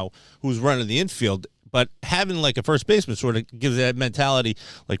course, who's running the infield. But having like a first baseman sort of gives that mentality,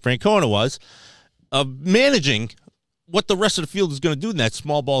 like Francona was, of managing what the rest of the field is going to do in that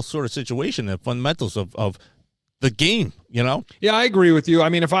small ball sort of situation, the fundamentals of the game, Yeah, I agree with you. I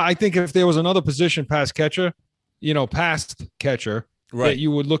mean, I think if there was another position past catcher, right, that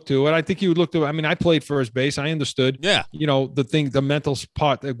you would look to, and I think you would look to. I mean, I played first base. I understood. Yeah. The mental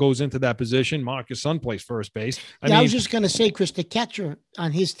part that goes into that position. Marcus' son plays first base. I was just going to say, Chris, the catcher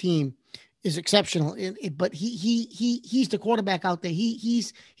on his team is exceptional, but he's the quarterback out there.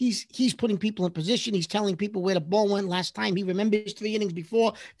 He's putting people in position. He's telling people where the ball went last time. He remembers 3 innings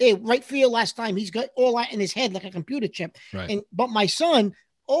before. Hey, right field last time. He's got all that in his head like a computer chip. Right. But my son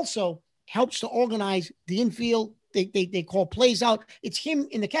also helps to organize the infield. They call plays out. It's him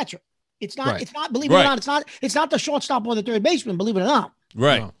in the catcher. It's not. Right. It's not. Believe it or not, it's not. It's not the shortstop or the third baseman. Believe it or not.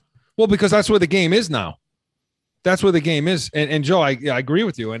 Right. No. Well, because that's where the game is now. That's where the game is, and Joe, I agree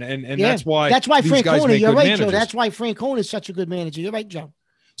with you, and that's why Francona. You're right, managers. Joe. That's why Francona is such a good manager. You're right, Joe.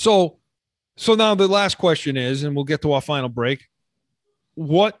 So now the last question is, and we'll get to our final break.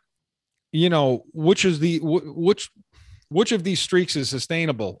 Which of these streaks is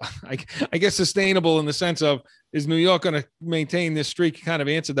sustainable? I guess sustainable in the sense of, is New York going to maintain this streak? You kind of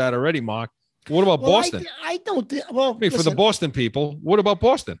answered that already, Mark. What about Boston? I don't. For the Boston people, what about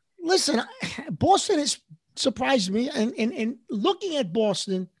Boston? Listen, Boston has surprised me, and looking at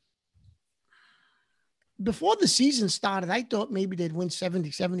Boston before the season started, I thought maybe they'd win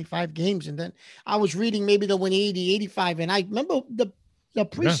 70, 75 games. And then I was reading maybe they'll win 80, 85. And I remember the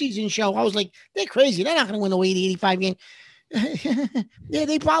preseason show. I was like, they're crazy. They're not going to win the 80, 85 game. Yeah,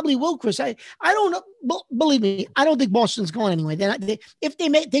 they probably will, Chris. I don't know. Believe me, I don't think Boston's going anywhere. I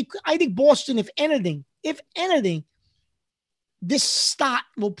think Boston, if anything, this start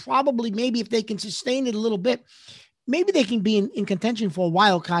will probably, maybe if they can sustain it a little bit, maybe they can be in contention for a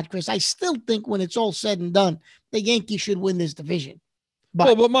wild card, Chris. I still think when it's all said and done, the Yankees should win this division.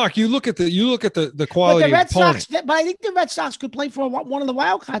 But Mark, you look at the quality. But the Red Sox, but I think the Red Sox could play for one of the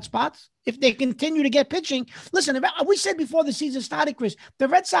wild card spots if they continue to get pitching. Listen, we said before the season started, Chris, the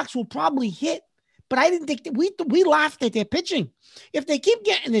Red Sox will probably hit, but I didn't think we laughed at their pitching. If they keep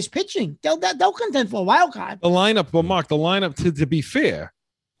getting this pitching, they'll contend for a wild card. The lineup, but Mark, the lineup to be fair,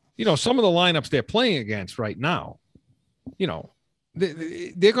 some of the lineups they're playing against right now,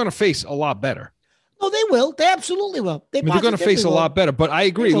 they're going to face a lot better. Oh, they will. They absolutely will. They're going to face a lot better. But I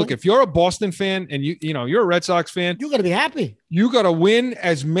agree. Look, if you're a Boston fan and you're a Red Sox fan, you're going to be happy. You got to win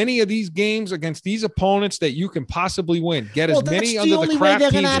as many of these games against these opponents that you can possibly win. Get as many under the crap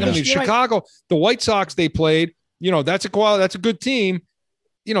teams. I mean, Chicago, the White Sox they played. That's a good team.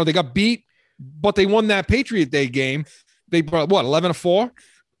 They got beat, but they won that Patriot Day game. They brought 11-4.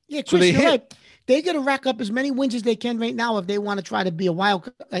 Yeah, Chris, so they hit. Right. They got to rack up as many wins as they can right now if they want to try to be a wild,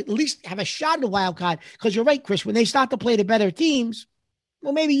 at least have a shot at a wild card. Because you're right, Chris. When they start to play the better teams,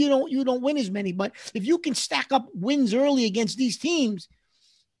 well, maybe you don't win as many. But if you can stack up wins early against these teams,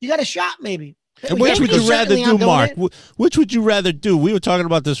 you got a shot, maybe. And which would you rather do, Mark? Which would you rather do? We were talking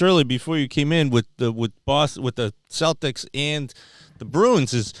about this earlier before you came in with the Celtics and the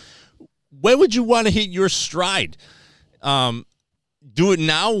Bruins. Is where would you want to hit your stride? Do it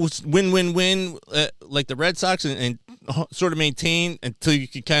now, win, like the Red Sox, and sort of maintain until you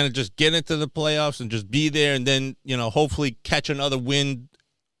can kind of just get into the playoffs and just be there, and then hopefully catch another win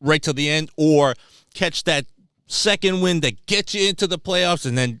right to the end, or catch that second win that gets you into the playoffs,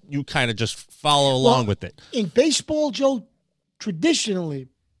 and then you kind of just follow along with it. In baseball, Joe, traditionally,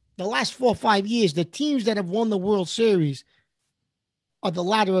 the last 4 or 5 years, the teams that have won the World Series are the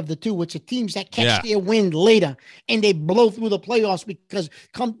latter of the two, which are teams that catch their wind later and they blow through the playoffs because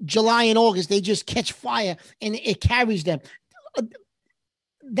come July and August, they just catch fire and it carries them.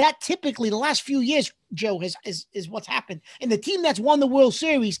 That typically the last few years, Joe, is what's happened. And the team that's won the World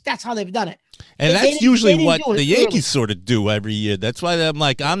Series, that's how they've done it. And that's usually what the Yankees sort of do every year. That's why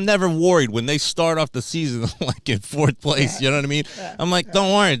I'm never worried when they start off the season like in fourth place. You know what I mean? I'm like,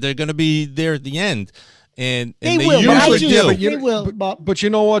 don't worry, they're going to be there at the end. And they will, usually do. But you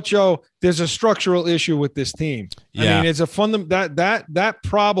know what, Joe? There's a structural issue with this team. Yeah. I mean, it's a that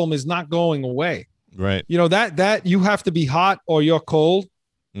problem is not going away. Right. That you have to be hot or you're cold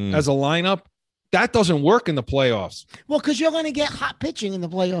as a lineup. That doesn't work in the playoffs. Well, because you're going to get hot pitching in the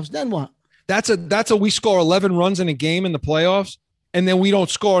playoffs. Then what? That's a we score 11 runs in a game in the playoffs, and then we don't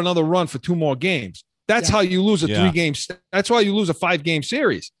score another run for 2 more games. That's how you lose a 3-game. That's why you lose a 5-game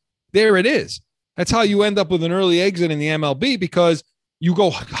series. There it is. That's how you end up with an early exit in the MLB, because you go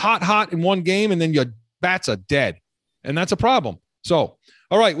hot in one game and then your bats are dead. And that's a problem. So,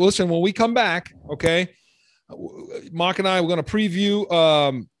 all right, well, listen, when we come back, okay, Mark and I, we're going to preview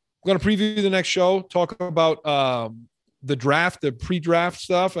the next show, talk about the draft, the pre-draft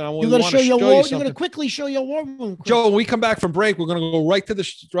stuff. And you're going to quickly show your war room. Chris. Joe, when we come back from break, we're going to go right to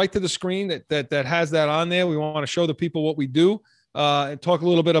the screen that has that on there. We want to show the people what we do and talk a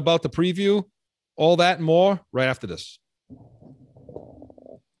little bit about the preview. All that and more right after this.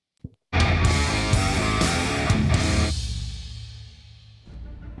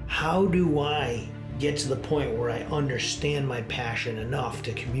 How do I get to the point where I understand my passion enough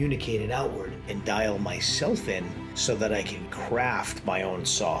to communicate it outward and dial myself in so that I can craft my own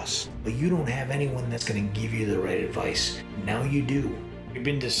sauce? But you don't have anyone that's going to give you the right advice. Now you do. We've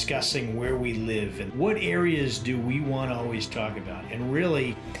been discussing where we live and what areas do we want to always talk about. And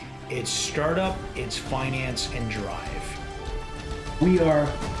really, it's startup, it's finance, and drive. We are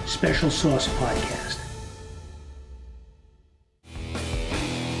Special Sauce Podcast.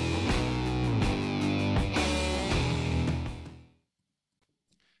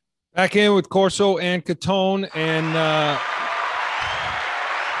 Back in with Corso and Catone, and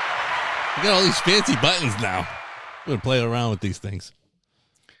you got all these fancy buttons now. I'm gonna play around with these things.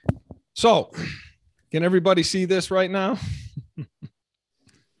 So, can everybody see this right now?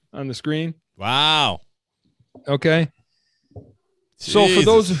 On the screen. Wow. Okay. Jesus. So for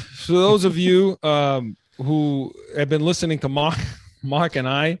those of you who have been listening to Mark and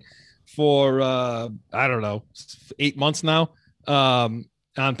I for I don't know 8 months now on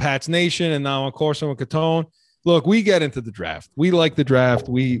Pat's Nation and now on Corso and Catone. Look, we get into the draft. We like the draft.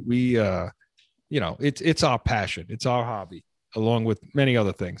 We it's our passion. It's our hobby, along with many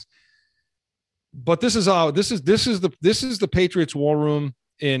other things. But this is the Patriots War Room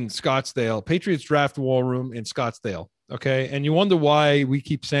in Scottsdale, Patriots Draft War Room in Scottsdale. Okay. And you wonder why we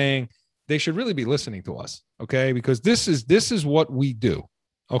keep saying they should really be listening to us. Okay. Because this is what we do.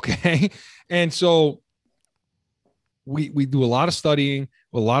 Okay. And so we do a lot of studying,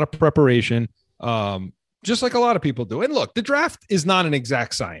 a lot of preparation. just like a lot of people do. And look, the draft is not an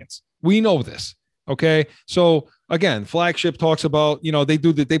exact science. We know this. Okay. So again, Flagship talks about,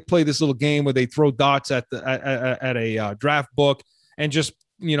 they play this little game where they throw dots at a draft book and just,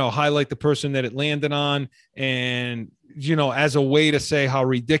 highlight the person that it landed on. And, as a way to say how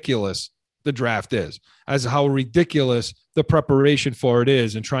ridiculous the draft is, as how ridiculous the preparation for it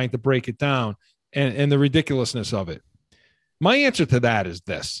is, and trying to break it down and the ridiculousness of it. My answer to that is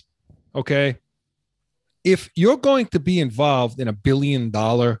this. Okay. If you're going to be involved in $1 billion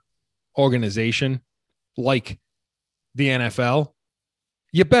organization like the NFL,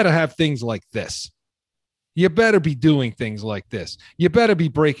 you better have things like this. You better be doing things like this. You better be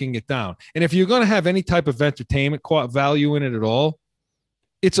breaking it down. And if you're going to have any type of entertainment value in it at all,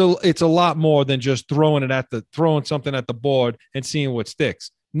 it's a lot more than just throwing something at the board and seeing what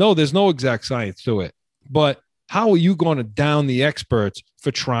sticks. No, there's no exact science to it. But how are you going to down the experts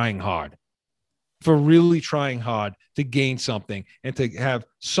for trying hard, for really trying hard to gain something and to have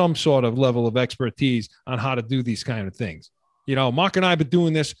some sort of level of expertise on how to do these kind of things? Mark and I have been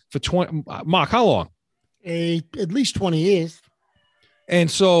doing this for 20. Mark, how long? At least 20 years. And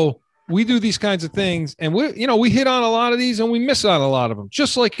so we do these kinds of things, and we hit on a lot of these and we miss on a lot of them,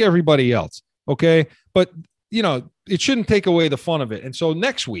 just like everybody else. Okay. But it shouldn't take away the fun of it. And so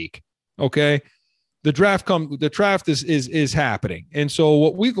next week, okay, the draft is happening. And so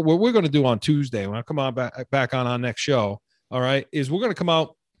what we're going to do on Tuesday, when I come on back on our next show, all right, is we're going to come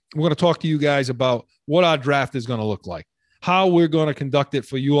out, we're going to talk to you guys about what our draft is going to look like, how we're going to conduct it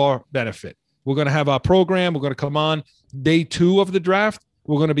for your benefit. We're going to have our program. We're going to come on day 2 of the draft.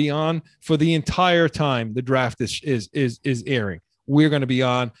 We're going to be on for the entire time the draft is airing. We're going to be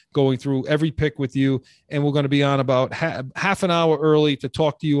on going through every pick with you, and we're going to be on about half an hour early to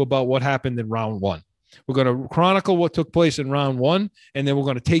talk to you about what happened in round 1. We're going to chronicle what took place in round 1, and then we're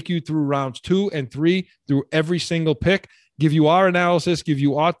going to take you through rounds 2 and 3 through every single pick, give you our analysis, give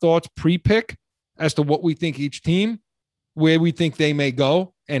you our thoughts pre-pick as to what we think each team, where we think they may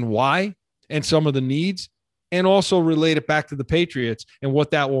go and why, and some of the needs, and also relate it back to the Patriots and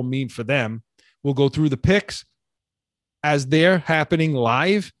what that will mean for them. We'll go through the picks as they're happening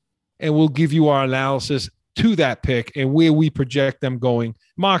live, and we'll give you our analysis to that pick and where we project them going.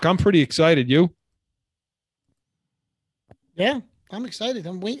 Mark, I'm pretty excited. You? Yeah, I'm excited.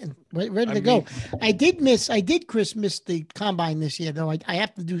 I'm waiting, ready to go. Chris, miss the combine this year, though. I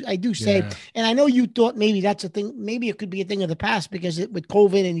do say, and I know you thought maybe that's a thing. Maybe it could be a thing of the past because with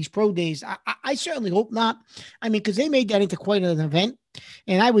COVID and these pro days, I certainly hope not. I mean, because they made that into quite an event,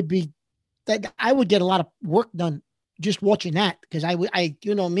 and I would get a lot of work done just watching that, because I was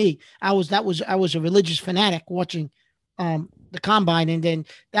a religious fanatic watching the combine, and then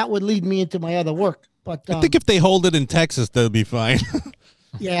that would lead me into my other work. But I think if they hold it in Texas, they'll be fine.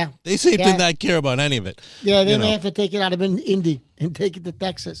 Yeah. They seem to not care about any of it. Yeah, they may have to take it out of Indy and take it to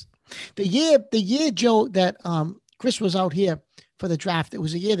Texas. The year, Joe, that Chris was out here for the draft, it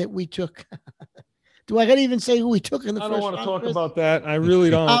was a year that we took. Do I gotta even say who we took in the first round? I don't want to talk about that. I really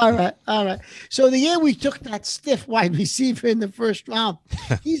don't. All right. So the year we took that stiff wide receiver in the first round,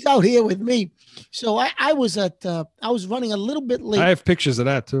 he's out here with me. So I was running a little bit late. I have pictures of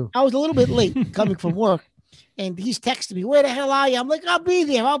that too. I was a little bit late coming from work, and he's texting me, "Where the hell are you?" I'm like, "I'll be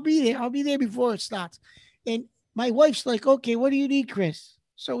there. I'll be there before it starts." And my wife's like, "Okay, what do you need, Chris?"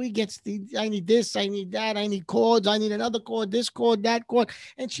 So he gets I need this, I need that, I need cords, I need another cord, this cord, that cord.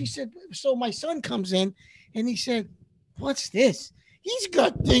 And she said, so my son comes in and he said, "What's this?" He's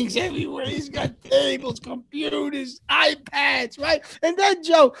got things everywhere. He's got tables, computers, iPads, right? And then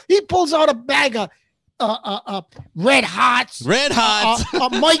Joe, he pulls out a bag of Red Hots.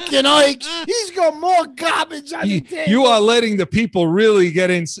 Mike and Ike. He's got more garbage on the table. You are letting the people really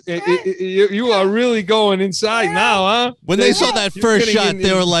get in. You are really going inside now, huh? When they saw that first shot,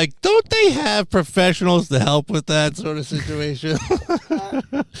 they were like, "Don't they have professionals to help with that sort of situation?"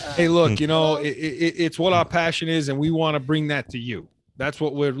 Hey, look, it's what our passion is, and we want to bring that to you. That's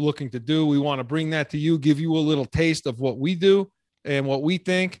what we're looking to do. We want to bring that to you, give you a little taste of what we do and what we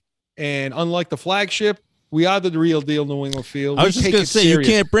think. And unlike the Flagship, we are the real deal New England Field. I was just going to say, you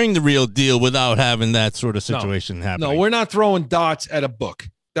can't bring the real deal without having that sort of situation happening. No, we're not throwing dots at a book.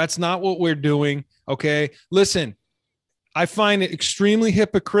 That's not what we're doing, okay? Listen, I find it extremely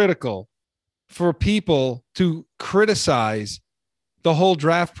hypocritical for people to criticize the whole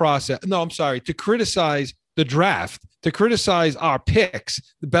draft process. No, I'm sorry, to criticize the draft, to criticize our picks,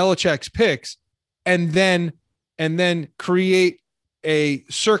 the Belichick's picks, and then create a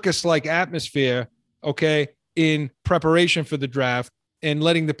circus-like atmosphere, okay, in preparation for the draft and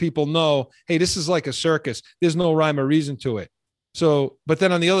letting the people know, hey, this is like a circus. There's no rhyme or reason to it. So, but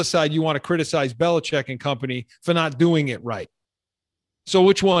then on the other side, you want to criticize Belichick and company for not doing it right. So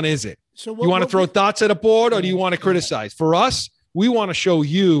which one is it? So you want to throw dots at a board, or do you want to criticize? For us, we want to show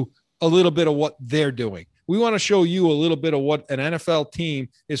you a little bit of what they're doing. We want to show you a little bit of what an NFL team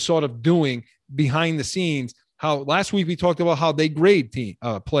is sort of doing behind the scenes. How last week we talked about how they grade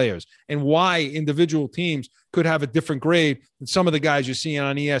players and why individual teams could have a different grade than some of the guys you're seeing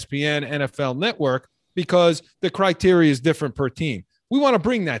on ESPN, NFL Network, because the criteria is different per team. We want to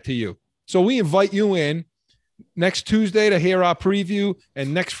bring that to you. So we invite you in next Tuesday to hear our preview,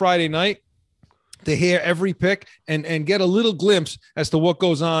 and next Friday night to hear every pick and get a little glimpse as to what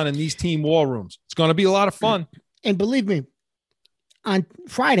goes on in these team war rooms. It's going to be a lot of fun. And believe me, on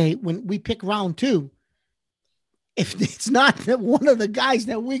Friday, when we pick round 2, if it's not one of the guys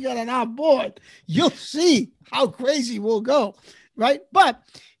that we got on our board, you'll see how crazy we'll go, right? But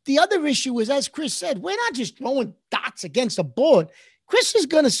the other issue is, as Chris said, we're not just throwing dots against a board. Chris is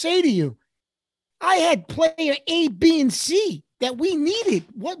going to say to you, I had player A, B, and C that we needed.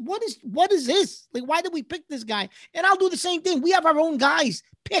 What is this? Like, why did we pick this guy? And I'll do the same thing. We have our own guys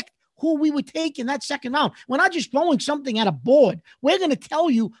pick who we would take in that second round. We're not just throwing something at a board. We're going to tell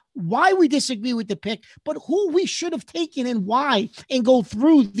you why we disagree with the pick, but who we should have taken and why, and go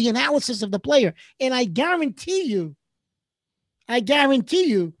through the analysis of the player. And I guarantee you,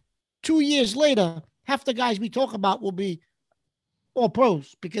 2 years later, half the guys we talk about will be all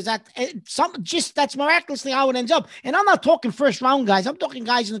pros, because that's miraculously how it ends up. And I'm not talking first round guys. I'm talking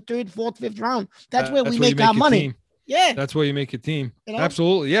guys in the 3rd, 4th, 5th round. That's where we make our money. Team. Yeah. That's where you make your team. You know?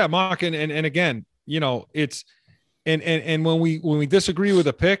 Absolutely. Yeah, Mark. And again, it's and when we disagree with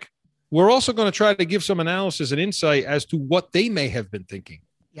a pick, we're also going to try to give some analysis and insight as to what they may have been thinking.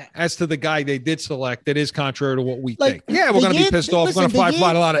 Yeah. As to the guy they did select that is contrary to what we think. Yeah, we're going to be pissed off. We're going to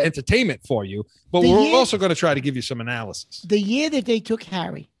provide a lot of entertainment for you, but we're also going to try to give you some analysis. The year that they took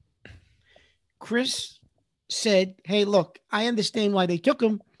Harry, Chris said, hey, look, I understand why they took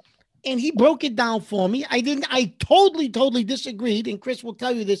him. And he broke it down for me. I totally disagreed. And Chris will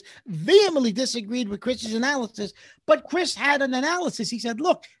tell you this, vehemently disagreed with Chris's analysis. But Chris had an analysis. He said,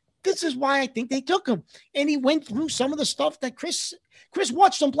 look, this is why I think they took him. And he went through some of the stuff that Chris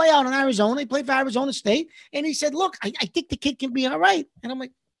watched them play out in Arizona. He played for Arizona State. And he said, look, I think the kid can be all right. And I'm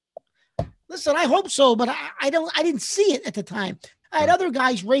like, listen, I hope so, but I didn't see it at the time. I had other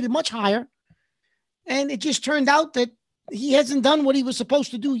guys rated much higher. And it just turned out that he hasn't done what he was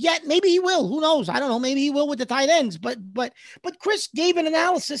supposed to do yet. Maybe he will. Who knows? I don't know. Maybe he will with the tight ends. But Chris gave an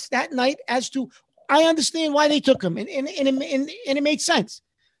analysis that night as to, I understand why they took him. And it made sense.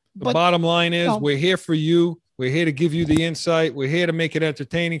 The bottom line is, we're here for you. We're here to give you the insight. We're here to make it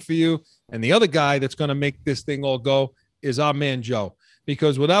entertaining for you. And the other guy that's going to make this thing all go is our man, Joe.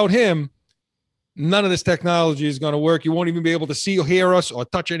 Because without him, none of this technology is going to work. You won't even be able to see or hear us or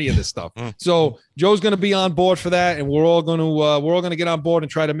touch any of this stuff. So Joe's going to be on board for that. And we're all going to get on board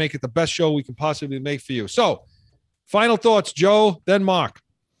and try to make it the best show we can possibly make for you. So final thoughts, Joe, then Mark.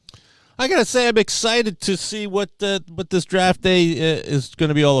 I gotta say, I'm excited to see what this draft day is going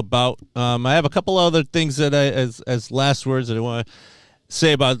to be all about. I have a couple other things that as last words that I want to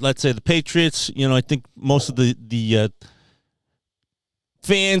say about, let's say, the Patriots. I think most of the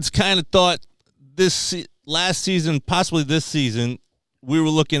fans kind of thought this last season, possibly this season, we were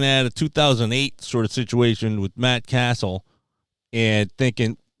looking at a 2008 sort of situation with Matt Castle, and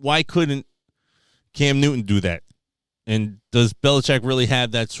thinking, why couldn't Cam Newton do that? And does Belichick really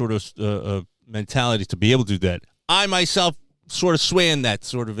have that sort of mentality to be able to do that? I myself sort of sway in that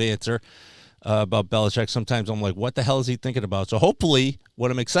sort of answer about Belichick. Sometimes I'm like, what the hell is he thinking about? So hopefully what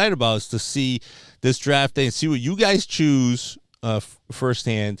I'm excited about is to see this draft day and see what you guys choose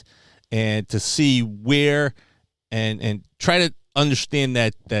firsthand, and to see where and try to understand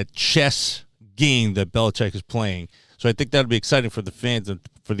that chess game that Belichick is playing. So I think that'll be exciting for the fans and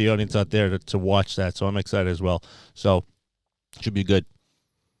for the audience out there to watch that. So I'm excited as well. So it should be good.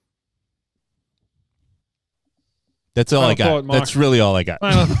 That's all I got. That's really all I got.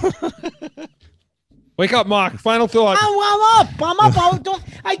 Wake up, Mark. Final thought. I'm up.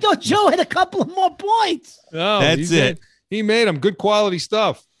 I thought Joe had a couple of more points. No, that's it. He made them. Good quality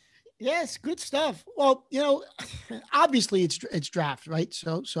stuff. Yes, good stuff. Well, obviously it's draft, right?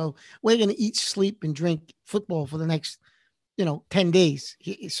 So we're going to eat, sleep, and drink football for the next, 10 days.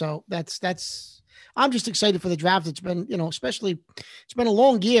 So that's. I'm just excited for the draft. It's been, especially, it's been a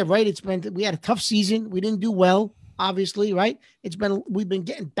long year, right? We had a tough season. We didn't do well, obviously, right? We've been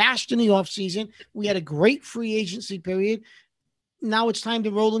getting bashed in the off season. We had a great free agency period. Now it's time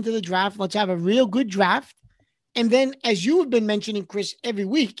to roll into the draft. Let's have a real good draft. And then, as you have been mentioning, Chris, every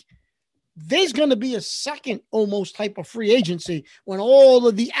week, there's going to be a second almost type of free agency when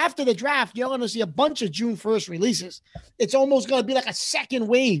after the draft, you're going to see a bunch of June 1st releases. It's almost going to be like a second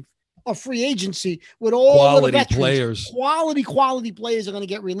wave of free agency with all quality the veterans. Players. Quality players are going to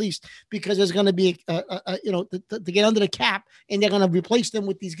get released because there's going to be, to get under the cap, and they're going to replace them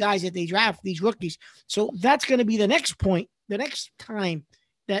with these guys that they draft, these rookies. So that's going to be the next point, the next time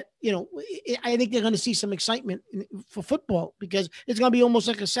that, I think they're going to see some excitement for football because it's going to be almost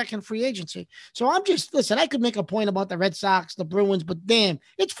like a second free agency. So listen, I could make a point about the Red Sox, the Bruins, but damn,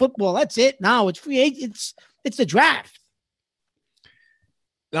 it's football. That's it. Now it's free agent. It's the draft.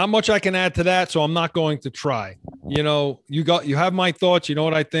 Not much I can add to that, so I'm not going to try. You have my thoughts. You know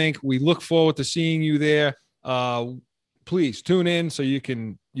what I think. We look forward to seeing you there. Please tune in so you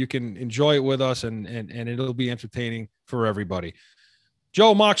can enjoy it with us, and it'll be entertaining for everybody.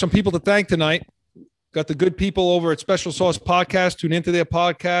 Joe, Mark, some people to thank tonight. Got the good people over at Special Sauce Podcast. Tune into their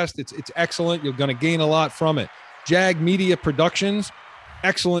podcast. It's excellent. You're going to gain a lot from it. Jag Media Productions,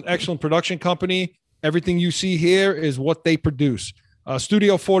 excellent production company. Everything you see here is what they produce.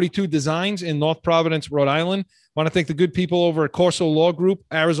 Studio 42 Designs in North Providence, Rhode Island. Want to thank the good people over at Corso Law Group,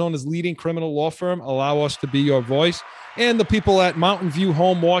 Arizona's leading criminal law firm. Allow us to be your voice. And the people at Mountain View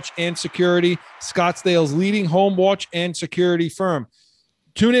Home Watch and Security, Scottsdale's leading home watch and security firm.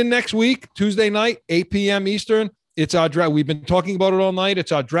 Tune in next week, Tuesday night, 8 p.m. Eastern. It's our draft. We've been talking about it all night.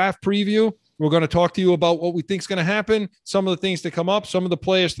 It's our draft preview. We're going to talk to you about what we think is going to happen, some of the things to come up, some of the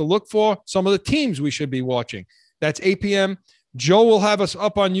players to look for, some of the teams we should be watching. That's 8 p.m. Joe will have us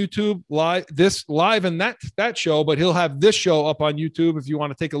up on YouTube live and that show, but he'll have this show up on YouTube. If you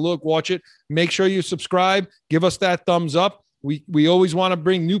want to take a look, watch it, make sure you subscribe, give us that thumbs up. We always want to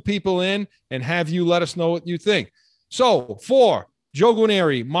bring new people in and have you let us know what you think. So for Joe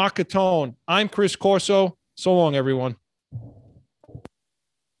Guarnieri, Mark Catone, I'm Chris Corso. So long, everyone.